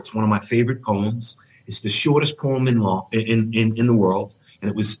core. It's one of my favorite poems. It's the shortest poem in the world, and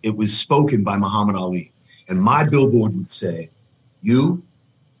it was spoken by Muhammad Ali. And my billboard would say, "You,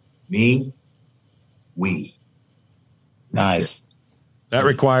 me, we." nice. That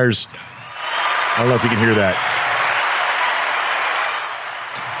requires, I don't know if you can hear that.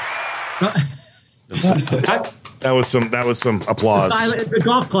 That was some applause. The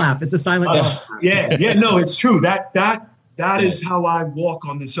golf clap. It's a silent golf clap. Yeah, no, it's true. That is how I walk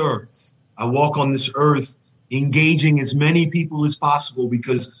on this earth. I walk on this earth engaging as many people as possible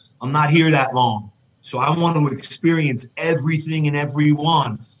because I'm not here that long. So I want to experience everything and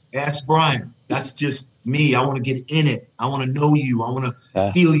everyone. Ask Brian. That's just me. I want to get in it. I want to know you. I want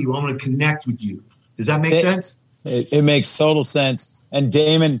to feel you. I want to connect with you. Does that make sense? It makes total sense. And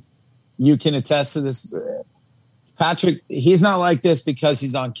Damon, you can attest to this. Patrick, he's not like this because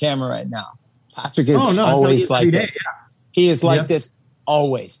he's on camera right now. Patrick is always like this. He is like this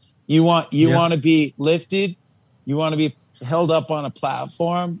always. You want to be lifted. You want to be held up on a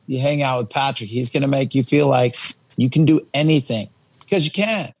platform. You hang out with Patrick. He's going to make you feel like you can do anything because you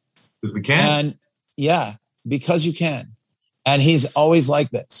can. Because we can. And because you can. And he's always like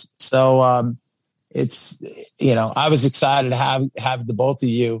this. So it's, I was excited to have the both of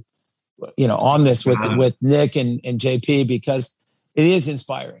you, on this with Nick and JP because it is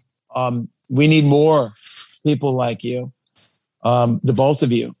inspiring. We need more people like you, the both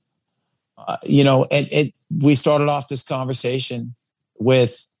of you. And we started off this conversation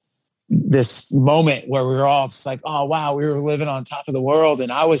with this moment where we were all just like, oh, wow, we were living on top of the world.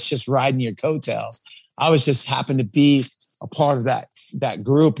 And I was just riding your coattails. I was just happened to be a part of that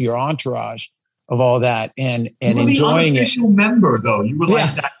group, your entourage of all that and enjoying it. You were the unofficial member, though. You were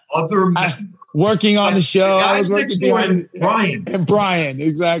like that other member. Working on the show. The guys next door and Brian. And Brian,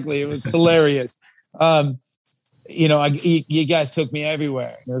 exactly. It was hilarious. You guys took me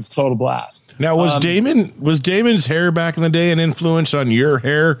everywhere. It was a total blast. Now, was Damon's hair back in the day an influence on your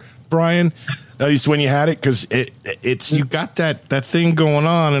hair, Brian? At least when you had it, because it's you got that thing going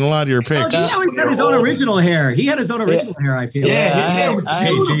on in a lot of your pics. He always had his own original hair. He had his own original hair, I feel. Yeah, his hair was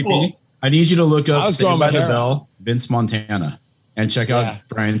beautiful. JP, I need you to look up Saved by the Bell, Vince Montana, and check out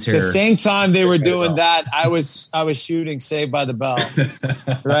Brian's hair. The same time they were doing that, I was shooting Saved by the Bell.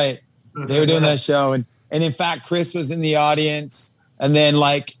 Right. They were doing that show. And in fact, Chris was in the audience. And then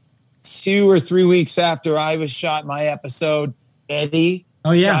like 2 or 3 weeks after I was shot my episode, Eddie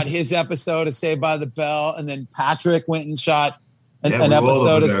shot his episode of Saved by the Bell. And then Patrick went and shot an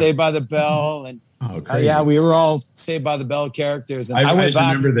episode of Saved by the Bell. And we were all Saved by the Bell characters. And I just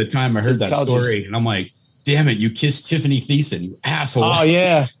remember the time I heard that story and I'm like, damn it, you kissed Tiffany Thiessen, you asshole. Oh,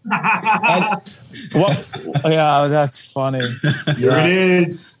 yeah. That's funny. Here it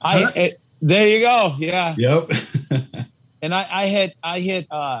is. There you go. Yeah. Yep. And I hit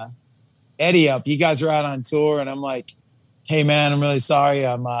Eddie up. You guys were out on tour, and I'm like, "Hey, man, I'm really sorry.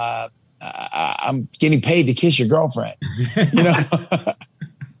 I'm getting paid to kiss your girlfriend."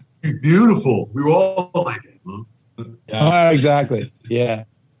 Beautiful. We were all like, exactly. Yeah.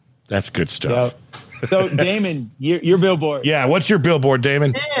 That's good stuff. Yep. So, Damon, your billboard. Yeah, what's your billboard,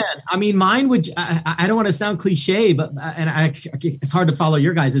 Damon? Man, I mean, mine would. I don't want to sound cliche, but it's hard to follow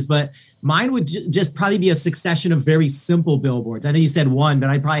your guys's. But mine would just probably be a succession of very simple billboards. I know you said one,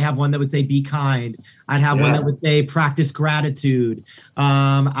 but I'd probably have one that would say "Be kind." I'd have one that would say "Practice gratitude."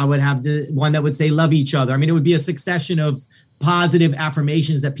 I would have one that would say "Love each other." I mean, it would be a succession of positive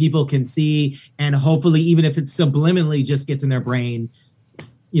affirmations that people can see. And hopefully, even if it subliminally just gets in their brain,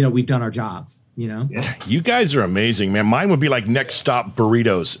 we've done our job. Yeah. You guys are amazing, man. Mine would be like next stop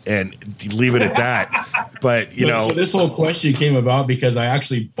burritos and leave it at that. But so this whole question came about because I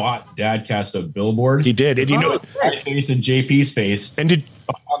actually bought Dadcast a billboard. He did, and my face and JP's face, and did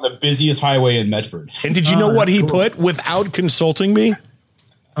on the busiest highway in Medford. And did you know what he put without consulting me?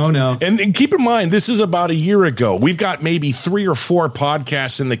 Oh, no. And keep in mind, this is about a year ago. We've got maybe 3 or 4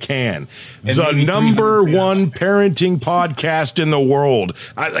 podcasts in the can. And the number one parenting podcast in the world.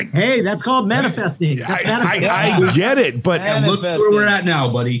 Hey, that's called manifesting. I get it, but look where we're at now,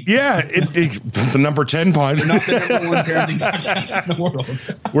 buddy. Yeah, the number 10 pod. We're not the number one parenting podcast in the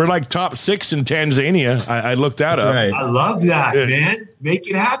world. We're like top 6 in Tanzania. I looked that up. Right. I love that, man. Make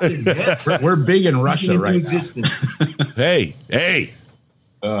it happen. Yes. We're big in Russia right existence. now. Hey.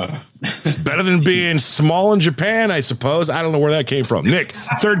 It's better than being small in Japan, I suppose. I don't know where that came from. Nick,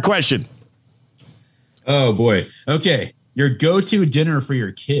 third question. Oh, boy. Okay. Your go-to dinner for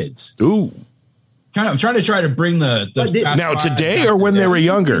your kids. Ooh. I'm trying to bring the now today or when they were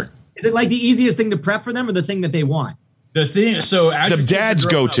younger? Is it like the easiest thing to prep for them or the thing that they want? The thing. So as the dad's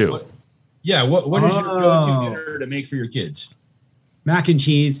go-to. What is your go-to dinner to make for your kids? Mac and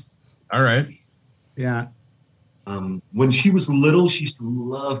cheese. All right. Yeah. When she was little, she used to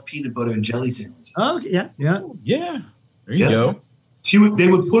love peanut butter and jelly sandwiches. Oh, yeah. There you go. They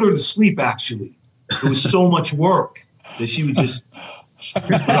would put her to sleep, actually. It was so much work that she would just...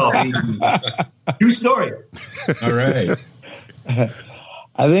 True story. All right.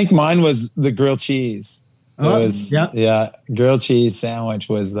 I think mine was the grilled cheese. Grilled cheese sandwich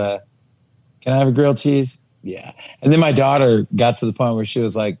was the... Can I have a grilled cheese? Yeah. And then my daughter got to the point where she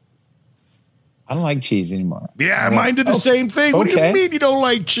was like, I don't like cheese anymore. Yeah, mine did the same thing. What do you mean you don't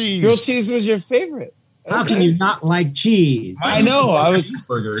like cheese? Grilled cheese was your favorite. How can you not like cheese? I know. I was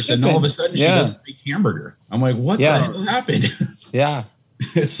burgers, and all of a sudden she doesn't make hamburger. I'm like, what the hell happened? Yeah.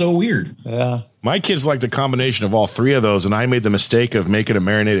 It's so weird. Yeah. My kids like the combination of all 3 of those, and I made the mistake of making a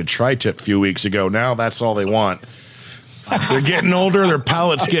marinated tri-tip a few weeks ago. Now that's all they want. They're getting older. Their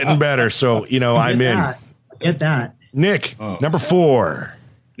palate's getting better. So, I'm in. Get that. Nick, number 4.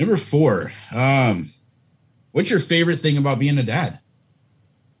 Number 4. What's your favorite thing about being a dad?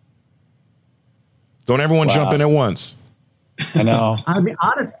 Don't everyone jump in at once. I know. I mean,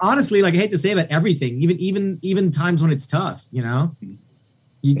 honestly, like I hate to say it, but everything, even times when it's tough, you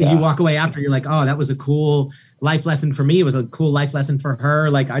walk away after, you're like, oh, that was a cool life lesson for me. It was a cool life lesson for her.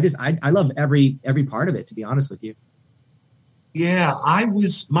 Like, I love every part of it, to be honest with you. Yeah,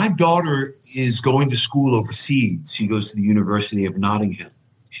 my daughter is going to school overseas. She goes to the University of Nottingham.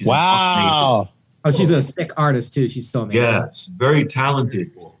 She's wow. Oh, she's a sick artist too. She's so amazing. Yes, very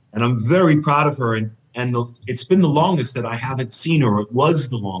talented. And I'm very proud of her. And it's been the longest that I haven't seen her. It was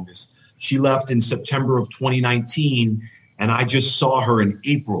the longest. She left in September of 2019, and I just saw her in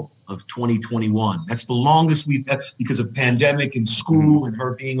April of 2021. That's the longest we've had because of pandemic and school and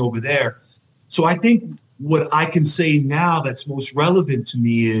her being over there. So I think what I can say now that's most relevant to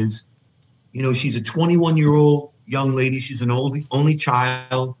me is, she's a 21-year-old young lady. She's an only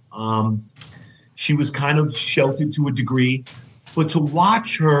child. She was kind of sheltered to a degree. But to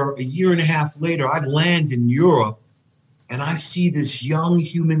watch her a year and a half later, I land in Europe and I see this young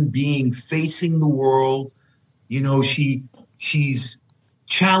human being facing the world. She's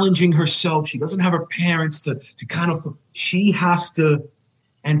challenging herself. She doesn't have her parents to she has to,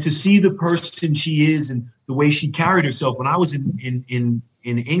 and to see the person she is and the way she carried herself. When I was in England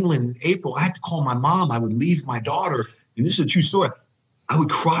in April, I had to call my mom. I would leave my daughter, and this is a true story. I would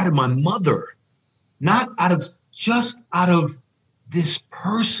cry to my mother, not just out of this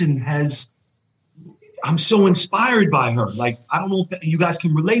person I'm so inspired by her. Like, I don't know if you guys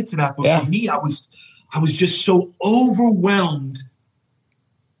can relate to that, but for me, I was just so overwhelmed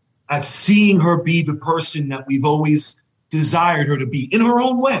at seeing her be the person that we've always desired her to be in her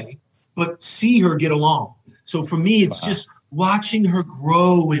own way, but see her get along. So for me, it's just watching her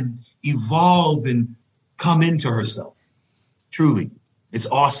grow and evolve and come into herself. Truly, it's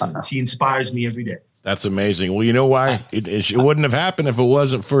awesome. She inspires me every day. That's amazing. Well, you know why? It wouldn't have happened if it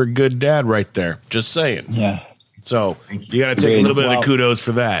wasn't for a good dad right there. Just saying. Yeah. So you got to take a little bit of the kudos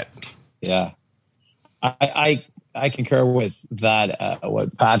for that. Yeah. I concur with that,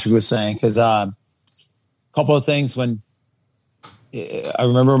 what Patrick was saying, because a couple of things when I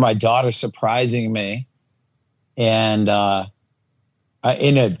remember my daughter surprising me and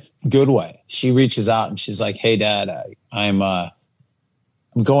in a good way. She reaches out and she's like, hey, Dad, I'm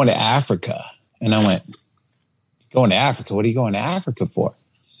going to Africa. And I went, going to Africa? What are you going to Africa for?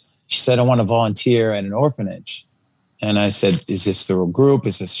 She said, I want to volunteer at an orphanage. And I said, is this the real group?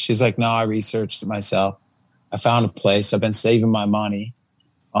 She's like, no, I researched it myself. I found a place. I've been saving my money.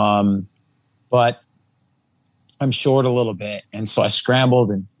 But I'm short a little bit. And so I scrambled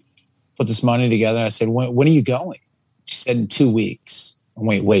and put this money together. I said, when are you going? She said, in 2 weeks. I'm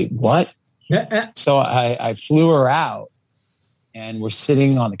wait, what? So I flew her out and we're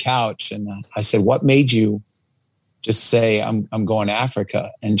sitting on the couch. And I said, what made you just say, I'm going to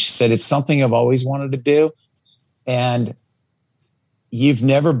Africa? And she said, it's something I've always wanted to do. And you've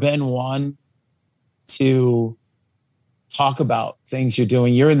never been one to talk about things you're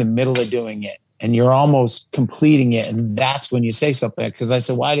doing. You're in the middle of doing it and you're almost completing it. And that's when you say something. Because I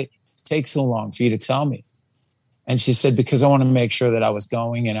said, why did it take so long for you to tell me? And she said, because I want to make sure that I was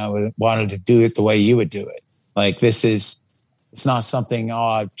going and I wanted to do it the way you would do it. Like it's not something,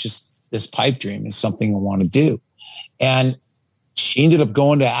 just this pipe dream is something I want to do. And she ended up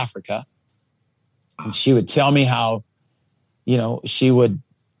going to Africa. And she would tell me how, she would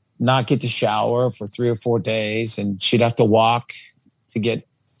not get to shower for 3 or 4 days and she'd have to walk to get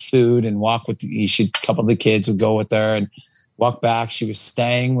food and walk with a couple of the kids would go with her and walk back. She was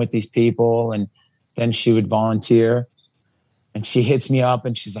staying with these people and then she would volunteer and she hits me up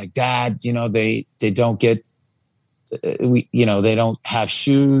and she's like, Dad, they don't get, they don't have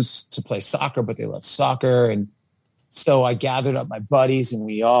shoes to play soccer, but they love soccer. And so I gathered up my buddies and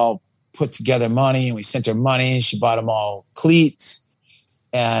we all put together money and we sent her money and she bought them all cleats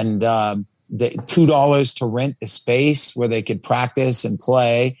and the $2 to rent the space where they could practice and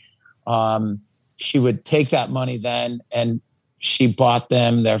play. She would take that money then and she bought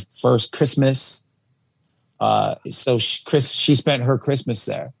them their first Christmas. So she spent her Christmas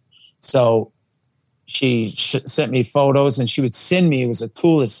there. So she sent me photos and she would send me, it was the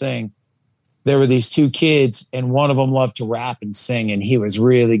coolest thing. There were these 2 kids and one of them loved to rap and sing and he was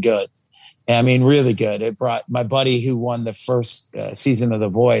really good. I mean, really good. It brought my buddy who won the first season of The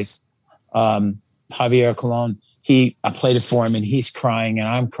Voice, Javier Colon. I played it for him and he's crying and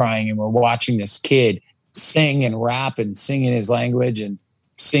I'm crying and we're watching this kid sing and rap and sing in his language and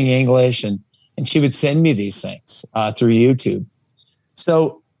sing English. And she would send me these things through YouTube.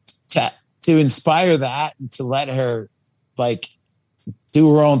 So to inspire that and to let her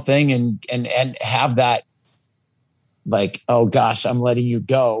do her own thing and have that oh gosh, I'm letting you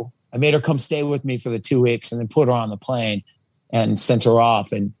go. I made her come stay with me for the 2 weeks and then put her on the plane and sent her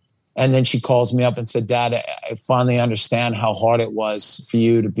off. And then she calls me up and said, Dad, I finally understand how hard it was for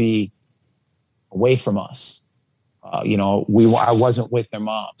you to be away from us. I wasn't with their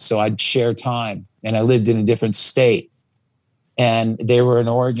mom, so I'd share time and I lived in a different state and they were in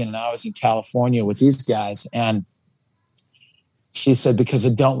Oregon and I was in California with these guys. And she said, because I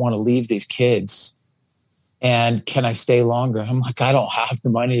don't want to leave these kids. And can I stay longer? I'm like, I don't have the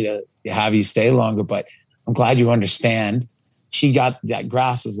money to have you stay longer, but I'm glad you understand. She got that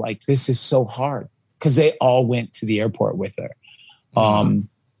grasp of this is so hard because they all went to the airport with her. To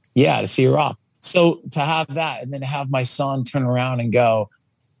see her off. So to have that and then have my son turn around and go,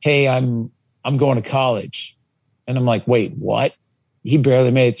 hey, I'm going to college. And I'm like, wait, what? He barely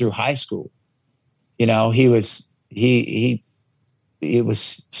made it through high school. He was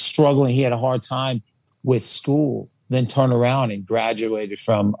struggling. He had a hard time with school, then turn around and graduated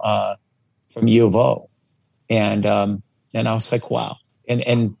from U of O. And I was like, wow.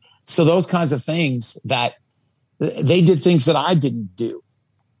 And so those kinds of things that they did things that I didn't do,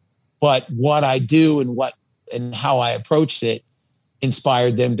 but what I do and how I approached it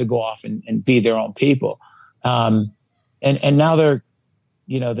inspired them to go off and be their own people. And now they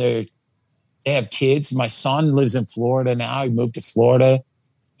have kids. My son lives in Florida now. He moved to Florida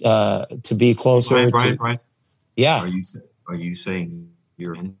to be closer. Brian. Yeah. Are you saying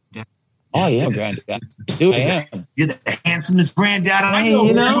you're granddad? Oh yeah, granddad. Dude, I am. You're the handsomest granddad I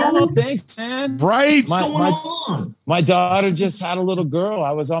know. Thanks, man. Right. What's going on? My daughter just had a little girl.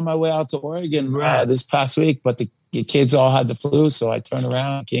 I was on my way out to Oregon this past week, but the kids all had the flu, so I turned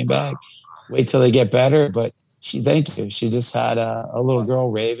around, came back. Wait till they get better. But thank you. She just had a little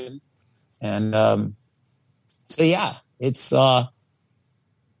girl, Raven, and so yeah, it's that's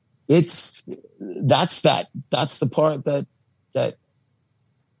the part that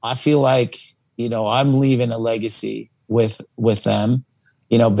I feel like, I'm leaving a legacy with them.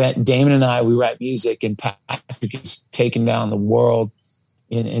 Damon and I, we write music and Patrick is taking down the world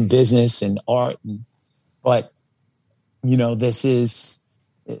in business and art. But this is,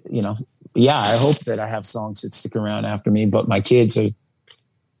 I hope that I have songs that stick around after me, but my kids are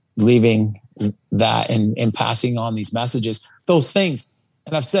leaving that and passing on these messages, those things.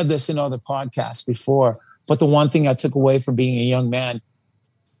 And I've said this in other podcasts before, but the one thing I took away from being a young man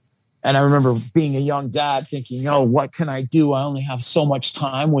And I remember being a young dad thinking, oh, what can I do? I only have so much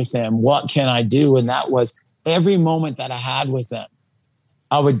time with them. What can I do? And that was every moment that I had with them.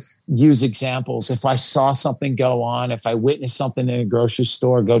 I would use examples. If I saw something go on, if I witnessed something in a grocery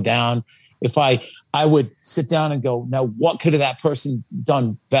store go down, if I would sit down and go, now what could have that person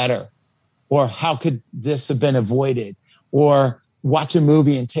done better? Or how could this have been avoided? Or watch a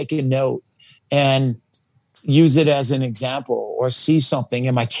movie and take a note and use it as an example, or see something.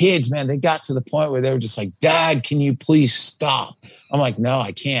 And my kids, man, they got to the point where they were just like, Dad, can you please stop? I'm like, no,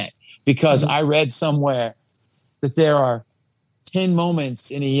 I can't. Because I read somewhere that there are 10 moments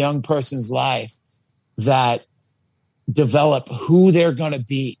in a young person's life that develop who they're going to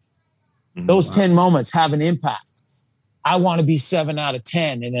be. Those 10 moments have an impact. I want to be 7 out of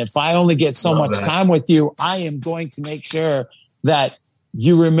 10. And if I only get so much time with you, I am going to make sure that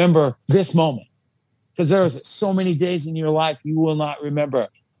you remember this moment. Because there's so many days in your life you will not remember.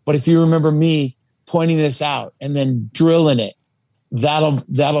 But if you remember me pointing this out and then drilling it,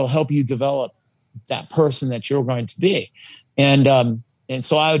 that'll help you develop that person that you're going to be. And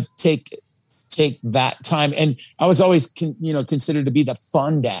so I would take that time. And I was always considered to be the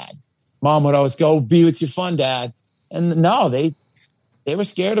fun dad. Mom would always go, be with your fun dad. And no, they were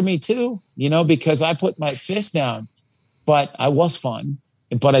scared of me too, because I put my fist down. But I was fun.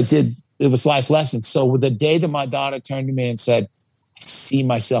 But I did. It was life lessons. So the day that my daughter turned to me and said, I see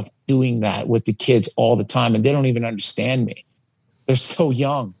myself doing that with the kids all the time, and they don't even understand me. They're so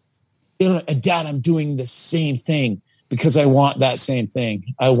young. And Dad, I'm doing the same thing because I want that same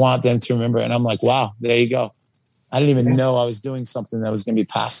thing. I want them to remember. And I'm like, wow, there you go. I didn't even know I was doing something that was going to be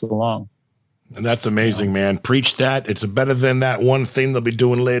passed along. And that's amazing, man. Preach that. It's better than that one thing they'll be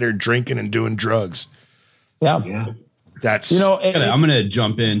doing later, drinking and doing drugs. Yeah. That's I'm going to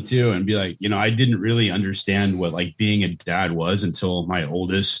jump in too and be like, I didn't really understand what like being a dad was until my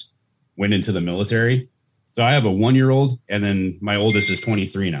oldest went into the military. So I have a 1-year-old and then my oldest is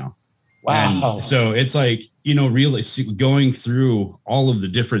 23 now. Wow. And so it's like, really going through all of the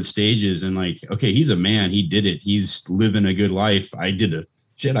different stages and like, okay, he's a man. He did it. He's living a good life. I did a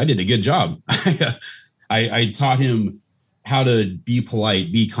good job. I taught him how to be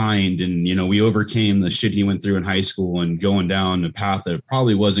polite, be kind. And, we overcame the shit he went through in high school and going down a path that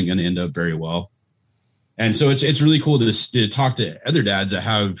probably wasn't going to end up very well. And so it's really cool to talk to other dads that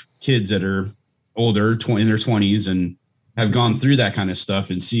have kids that are older, in their 20s and have gone through that kind of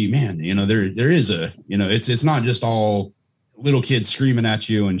stuff and see, man, there is it's not just all little kids screaming at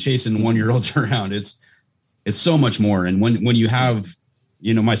you and chasing 1-year-olds around. It's so much more. And when you have,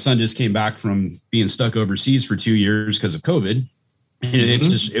 my son just came back from being stuck overseas for 2 years because of COVID. And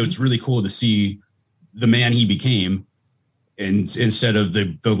it was really cool to see the man he became and instead of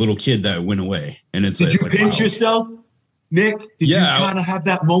the little kid that went away. And did you pinch yourself, Nick? Did you kind of have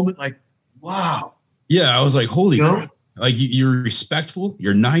that moment like, wow. Yeah. I was like, holy crap. Like you're respectful,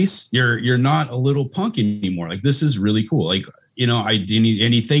 you're nice, you're not a little punk anymore. Like, this is really cool. Like, and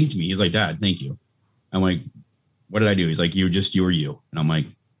he thanked me. He's like, Dad, thank you. I'm like, what did I do? He's like, you were you. And I'm like,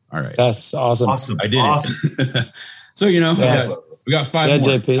 all right. That's awesome. I did it. So, we got 5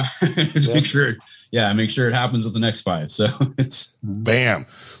 more. JP. Make sure it happens with the next 5. So it's bam.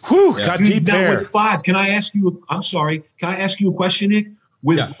 Whew, got deep now there. With 5, can I ask you a question, Nick?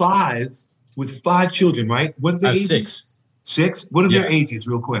 With 5 children, right? What are their ages? 6? What are their ages,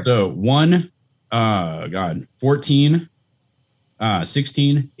 real quick? So 1, 14,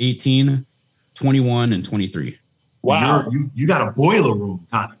 16, 18, 21, and 23. Wow. You got a boiler room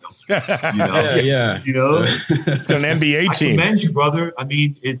kind of going. Yeah. It's an NBA team. I commend you, brother. I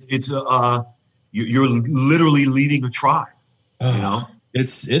mean, you're literally leading a tribe.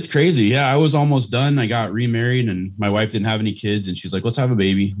 It's crazy. Yeah, I was almost done. I got remarried, and my wife didn't have any kids, and she's like, "Let's have a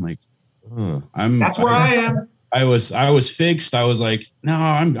baby." I'm like, That's where I am. I was fixed. I was like, no,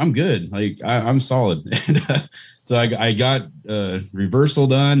 I'm good. Like I'm solid. So I got reversal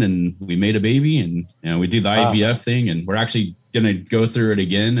done and we made a baby and we do the IVF thing and we're actually going to go through it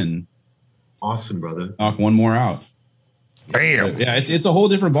again and awesome, brother. Knock one more out. Bam. Yeah. It's a whole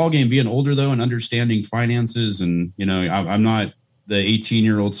different ballgame being older though, and understanding finances. And, I'm not the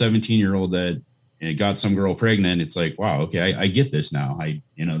 18-year-old, 17-year-old that got some girl pregnant. It's like, wow, okay, I get this now.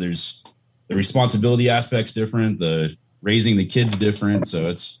 There's the responsibility aspect's different, the raising the kids different. So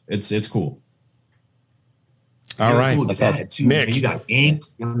it's cool. All right. Cool too, Nick. Man. You got ink.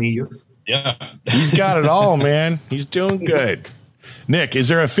 I mean, he's got it all, man. He's doing good. Nick, is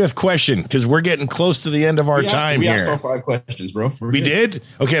there a 5th question? Because we're getting close to the end of our time here. We asked all 5 questions, bro. We did?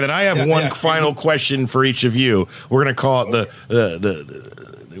 Okay, then I have one final question for each of you. We're going to call it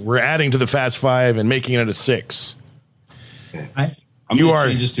the we're adding to the Fast 5 and making it a 6. I'm You gonna are-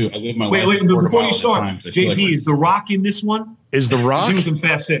 change this to I live my Wait, life wait, a quarter before mile you at a start, time, 'cause I feel JP, like we're- is The Rock in this one? Is The Rock? He was in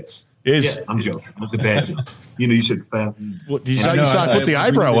Fast Six. Is Yeah, I'm joking. That was a bad joke. You know, you said fat. what, you I saw, know, you saw I put the we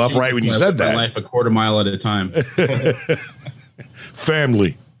eyebrow need to up change right when you my- said my that. life a quarter mile at a time.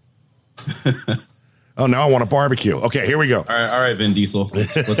 Family. Oh, now I want a barbecue. Okay, here we go. All right, Vin Diesel.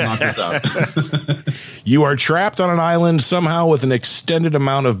 Let's knock this out. You are trapped on an island somehow with an extended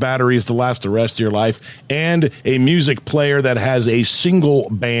amount of batteries to last the rest of your life and a music player that has a single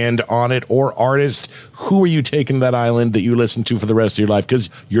band on it or artist. Who are you taking to that island that you listen to for the rest of your life? Because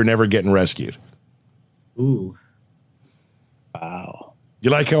you're never getting rescued. Ooh. Wow. You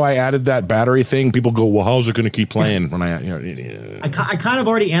like how I added that battery thing? People go, well, how's it going to keep playing when I I kind of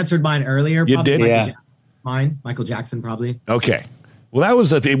already answered mine earlier. You Probably did? Michael Yeah. Mine, Michael Jackson, probably. Okay. Well, that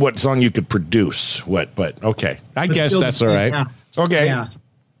was what song you could produce. But okay. I But guess still, that's all right. yeah. Okay. Yeah.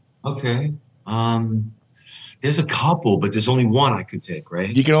 Okay. There's a couple, but there's only one I could take, right?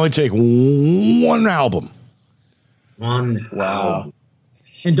 You can only take one album. One. Wow. album.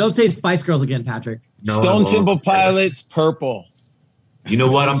 And don't say Spice Girls again, Patrick. No, I Stone won't. Temple Pilots, Purple. You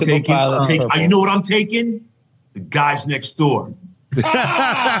know what I'm Temple taking? Pilots, Purple. You know what I'm taking? The Guys Next Door.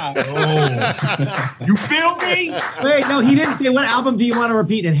 Ah! You feel me? Wait, no, he didn't say what album do you want to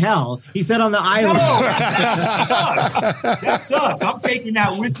repeat in hell. He said on the island. That's us. That's us. I'm taking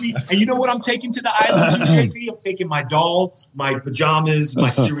that with me. And you know what I'm taking to the island, JP? I'm taking my doll, my pajamas, my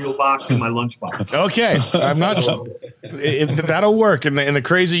cereal box, and my lunchbox. Okay. I'm not. That'll work in the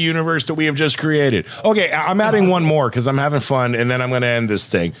crazy universe that we have just created. Okay. I'm adding one more because I'm having fun, and then I'm going to end this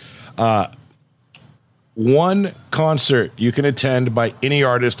thing. One concert you can attend by any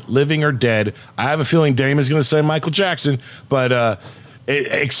artist, living or dead. I have a feeling Damon's going to say Michael Jackson, but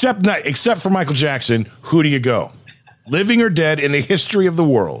except for Michael Jackson, who do you go? Living or dead in the history of the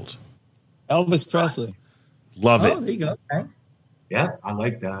world? Elvis Presley. Love Oh, it. there you go. Okay. Yeah, I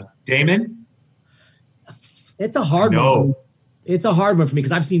like that. Damon? It's a hard No. one. It's a hard one for me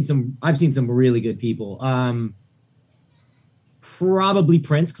because I've seen some really good people. Probably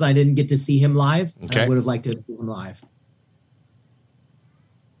Prince because I didn't get to see him live. Okay. I would have liked to see him live.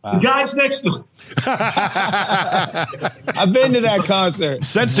 The Guys Next Door. I've been to that concert.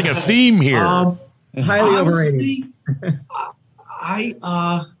 Sensing a theme here. Highly overrated.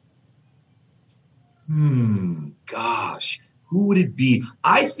 Gosh, who would it be?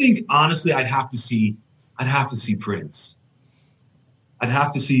 I think honestly, I'd have to see Prince. I'd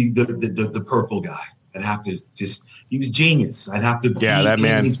have to see the purple guy. I'd have to he was genius. I'd have to be that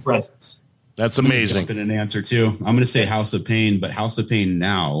man. in his presence. That's Jump amazing. in an answer too. I'm going to say House of Pain, but House of Pain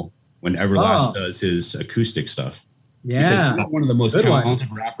now when Everlast Oh. does his acoustic stuff. Yeah. Because he's one of the most Good one.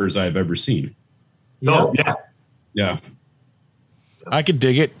 talented rappers I've ever seen. No, yeah. Yeah. I could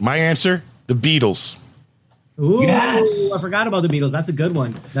dig it. My answer, the Beatles. Ooh, Yes. I forgot about the Beatles. That's a good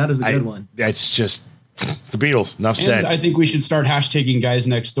one. That is a good one. That's just it's the Beatles. Enough And said. I think we should start hashtagging Guys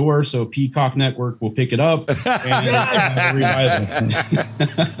Next Door so Peacock Network will pick it up and revive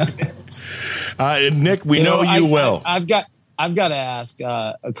it. Nick, we know you will. I've got to ask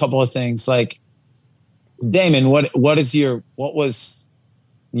a couple of things. Like, Damon, what was your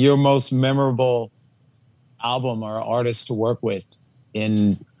most memorable album or artist to work with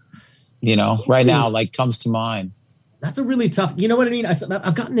in right now, like comes to mind? That's a really tough. You know what I mean?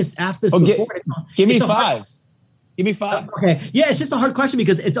 I've gotten asked this Oh, before. Give me It's a hard- five. Give me five. Okay. Yeah, it's just a hard question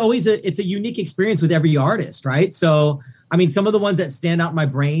because it's always a unique experience with every artist, right? So, I mean, some of the ones that stand out in my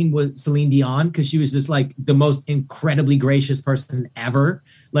brain was Celine Dion because she was just like the most incredibly gracious person ever.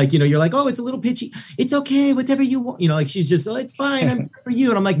 Like, you're like, oh, it's a little pitchy. It's okay, whatever you want. Like she's just, oh, it's fine. I'm here for you.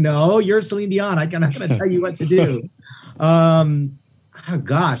 And I'm like, no, you're Celine Dion. I'm not going to tell you what to do. Oh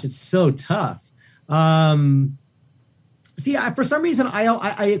gosh, it's so tough. See, for some reason,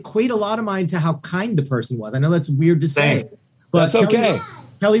 I equate a lot of mine to how kind the person was. I know that's weird to say, but That's okay.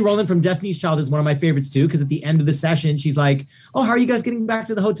 Kelly Rowland from Destiny's Child is one of my favorites too, because at the end of the session, she's like, "Oh, how are you guys getting back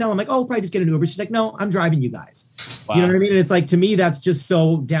to the hotel?" I'm like, "Oh, we'll probably just get an Uber." She's like, "No, I'm driving you guys." Wow. You know what I mean? And it's like, to me, that's just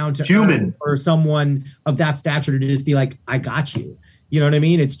so down to Human. earth for someone of that stature to just be like, "I got you." You know what I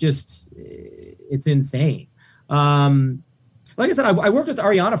mean? It's just, it's insane. Like I said, I worked with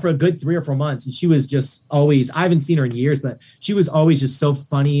Ariana for a good 3 or 4 months, and she was just always, I haven't seen her in years, but she was always just so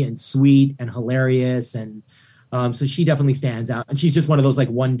funny and sweet and hilarious. And so she definitely stands out. And she's just one of those like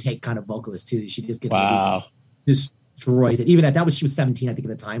one take kind of vocalists too. She just gets destroys it. Even she was 17, I think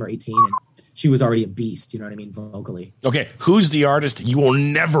at the time, or 18. And she was already a beast. You know what I mean? Vocally. Okay. Who's the artist you will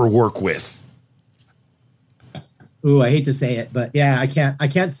never work with? Ooh, I hate to say it, but yeah, I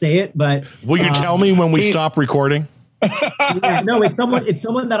can't say it, but Will you tell me when we stop recording? yeah, no, it's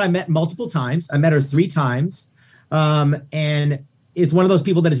someone that I met multiple times. I met her 3 times. And is one of those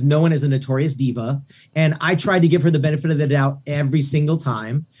people that is known as a notorious diva. And I tried to give her the benefit of the doubt every single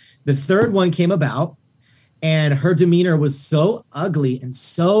time. The third one came about, and her demeanor was so ugly and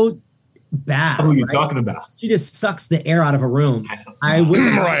so bad. Who are you talking about? She just sucks the air out of a room. I was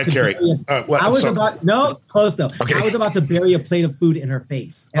Mariah Carey. I was about close though. Okay. I was about to bury a plate of food in her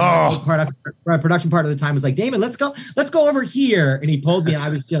face. And my production part of the time was like, Damon, let's go over here. And he pulled me, and I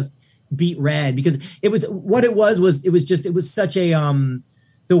was just beat red because it was such a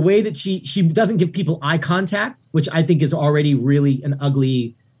the way that she doesn't give people eye contact, which I think is already really an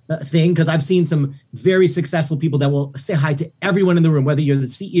ugly thing, because I've seen some very successful people that will say hi to everyone in the room, whether you're the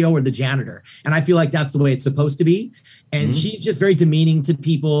CEO or the janitor. And I feel like that's the way it's supposed to be. And she's just very demeaning to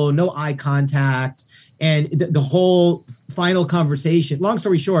people, no eye contact. And the whole final conversation, long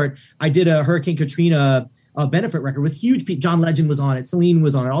story short, I did a Hurricane Katrina benefit record with huge people. John Legend was on it. Celine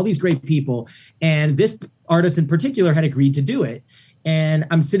was on it. All these great people. And this artist in particular had agreed to do it. And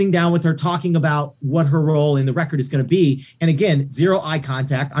I'm sitting down with her talking about what her role in the record is going to be. And again, zero eye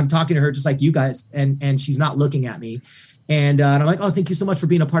contact. I'm talking to her just like you guys, and she's not looking at me. And I'm like, oh, thank you so much for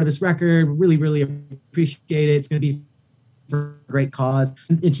being a part of this record. Really, really appreciate it. It's going to be for a great cause.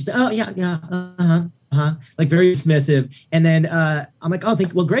 And she said, oh, yeah, like very dismissive. And then I'm like, oh,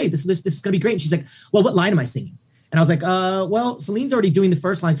 great. This is going to be great. And she's like, well, what line am I singing? And I was like, well, Celine's already doing the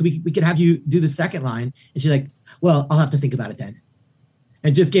first line, so we could have you do the second line. And she's like, well, I'll have to think about it then.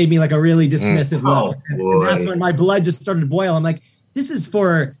 And just gave me like a really dismissive look. And that's when my blood just started to boil. I'm like, this is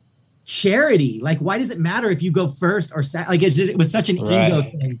for charity. Like, why does it matter if you go first or second? Like, it was such an ego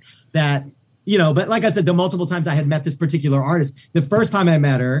thing that, but like I said, the multiple times I had met this particular artist, the first time I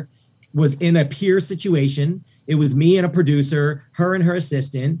met her was in a peer situation. It was me and a producer, her and her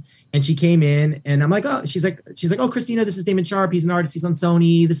assistant. And she came in, and I'm like, oh, she's like, oh, Christina, this is Damon Sharp. He's an artist. He's on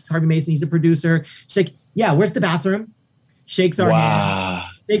Sony. This is Harvey Mason. He's a producer. She's like, yeah, where's the bathroom? Shakes our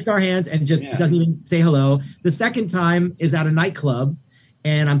hands and just doesn't even say hello. The second time is at a nightclub,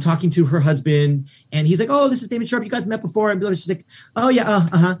 and I'm talking to her husband, and he's like, oh, this is Damon Sharp. You guys met before. And she's like, oh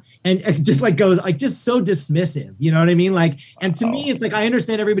yeah, and just like goes like just so dismissive. You know what I mean? Like, and to me, it's like, I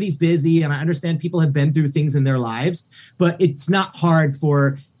understand everybody's busy, and I understand people have been through things in their lives, but it's not hard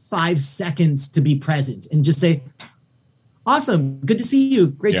for 5 seconds to be present and just say, awesome, good to see you,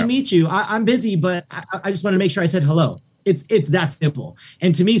 great to meet you. I'm busy, but I just want to make sure I said hello. It's that simple.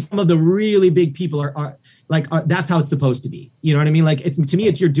 And to me, some of the really big people are that's how it's supposed to be. You know what I mean? Like, to me,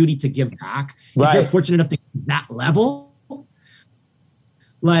 it's your duty to give back. Right. If you're fortunate enough to get to that level,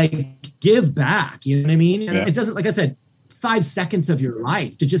 like, give back. You know what I mean? And it doesn't, like I said, 5 seconds of your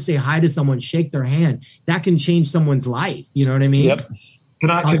life to just say hi to someone, shake their hand, that can change someone's life. You know what I mean? Yep.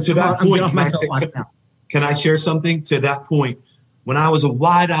 Can I share something to that point? When I was a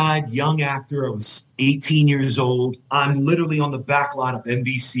wide-eyed young actor, I was 18 years old. I'm literally on the back lot of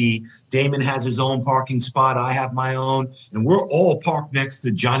NBC. Damon has his own parking spot. I have my own. And we're all parked next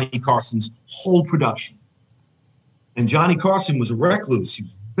to Johnny Carson's whole production. And Johnny Carson was a recluse. He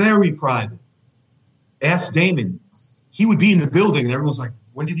was very private. Ask Damon. He would be in the building, and everyone's like,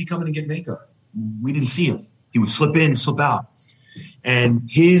 when did he come in and get makeup? We didn't see him. He would slip in, slip out. And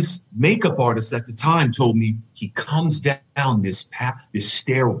his makeup artist at the time told me he comes down this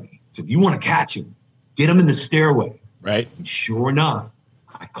stairway. So if you want to catch him, get him in the stairway. Right. And sure enough,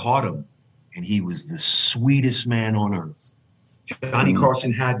 I caught him, and he was the sweetest man on earth. Johnny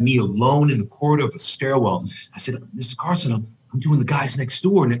Carson had me alone in the corridor of a stairwell. I said, Mr. Carson, I'm doing the guys next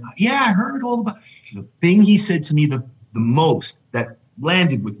door. And I heard all about it. The thing he said to me the most that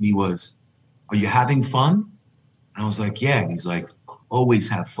landed with me was, are you having fun? And I was like, yeah. And he's like, always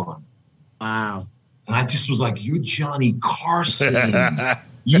have fun. Wow. And I just was like, you're Johnny Carson.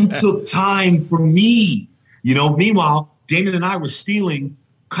 You took time for me. Meanwhile, Damon and I were stealing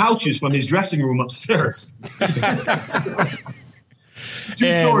couches from his dressing room upstairs.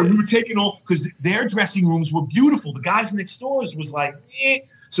 True story. We were taking all, because their dressing rooms were beautiful. The guys next doors was like, eh.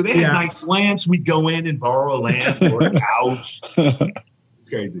 So they had nice lamps. We'd go in and borrow a lamp or a couch. It's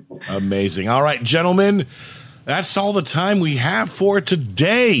crazy. Amazing. All right, gentlemen. That's all the time we have for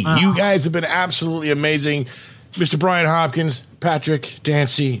today. You guys have been absolutely amazing. Mr. Brian Hopkins, Patrick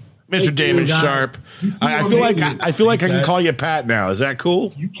Dancy, Mr. Damon Sharp. I feel like I can call you Pat now. Is that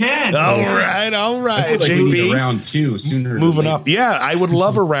cool? You can. All right. I feel like we need a round 2 sooner. Moving up. Yeah, I would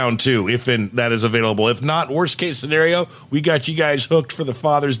love a round 2 if that is available. If not, worst case scenario, we got you guys hooked for the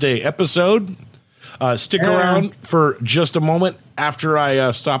Father's Day episode. Stick around for just a moment after I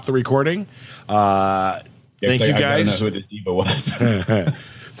stop the recording. Thank you, guys. I don't know who this diva was.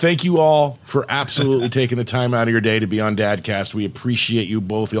 Thank you all for absolutely taking the time out of your day to be on Dadcast. We appreciate you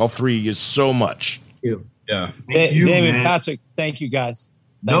both, all three of you, so much. Thank you. Yeah. Thank you, David, man. Patrick, thank you guys.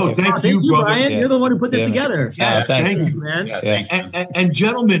 Thank you, brother. Brian. Yeah. You're the one who put this Yeah. together. Yes, thank thank you. man. Yeah, Yeah. thanks. And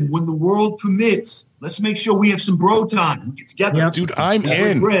gentlemen, when the world permits, let's make sure we have some bro time. We get together. Yep. Dude, I'm Break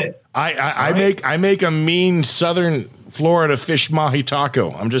in. bread. I make a mean Southern Florida fish mahi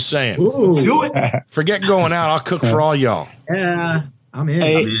taco. I'm just saying. Ooh. Do it. Forget going out. I'll cook for all y'all. Yeah, I'm in.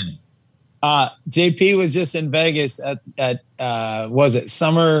 Hey, I'm in. JP was just in Vegas at was it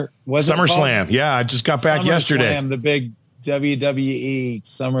Summer? Was it called? SummerSlam. Yeah, I just got back yesterday. SummerSlam, the big WWE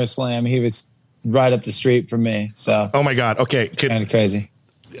SummerSlam. He was right up the street from me. So Oh my God. Okay. kind of crazy.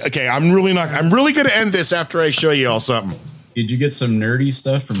 Okay. I'm really going to end this after I show you all something. Did you get some nerdy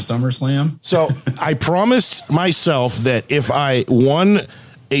stuff from SummerSlam? So I promised myself that if I won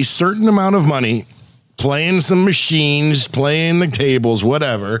a certain amount of money playing some machines, playing the tables,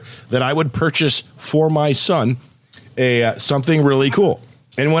 whatever, that I would purchase for my son something really cool.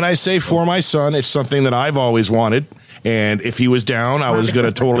 And when I say for my son, it's something that I've always wanted. And if he was down, I was going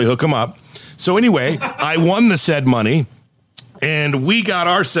to totally hook him up. So anyway, I won the said money and we got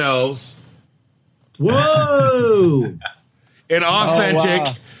ourselves Whoa. an authentic.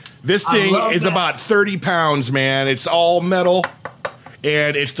 wow. This thing love is that. about 30 pounds, man. It's all metal.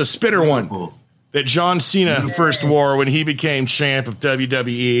 And it's the spitter one Beautiful. that John Cena first wore when he became champ of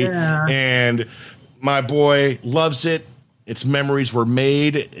WWE. Yeah. And my boy loves it. Its memories were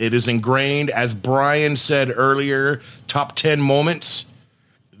made. It is ingrained. As Brian said earlier, top 10 moments.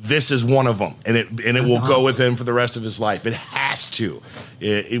 This is one of them, and it will go with him for the rest of his life. It has to.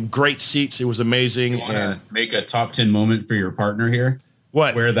 Great seats. It was amazing. You want And to make a top 10 moment for your partner here?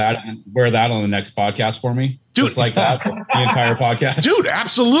 what? Wear that on the next podcast for me. Dude. Just like that, the entire podcast. Dude,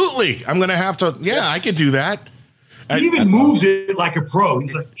 absolutely. I'm going to have to. Yeah, I could do that. He even moves it like a pro.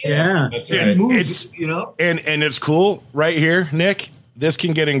 He's like, Yeah. That's Yeah, he right. moves it, you know? And it's cool right here, Nick. This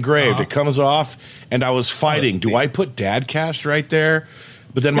can get engraved. It comes off, and I was fighting. Do I put dad cast right there?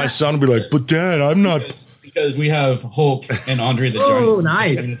 But then my son would be like, "But Dad, I'm not." Because we have Hulk and Andre the Giant. Oh,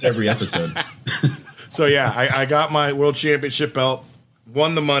 nice. In this every episode. So yeah, I got my world championship belt,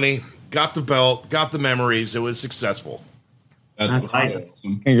 won the money, got the belt, got the memories. It was successful. That's Nice.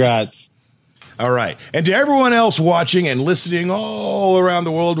 awesome. Congrats. All right. And to everyone else watching and listening all around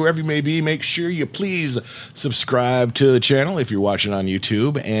the world, wherever you may be, make sure you please subscribe to the channel if you're watching on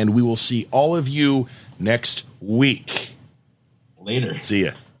YouTube. And we will see all of you next week. Later. See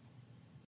ya.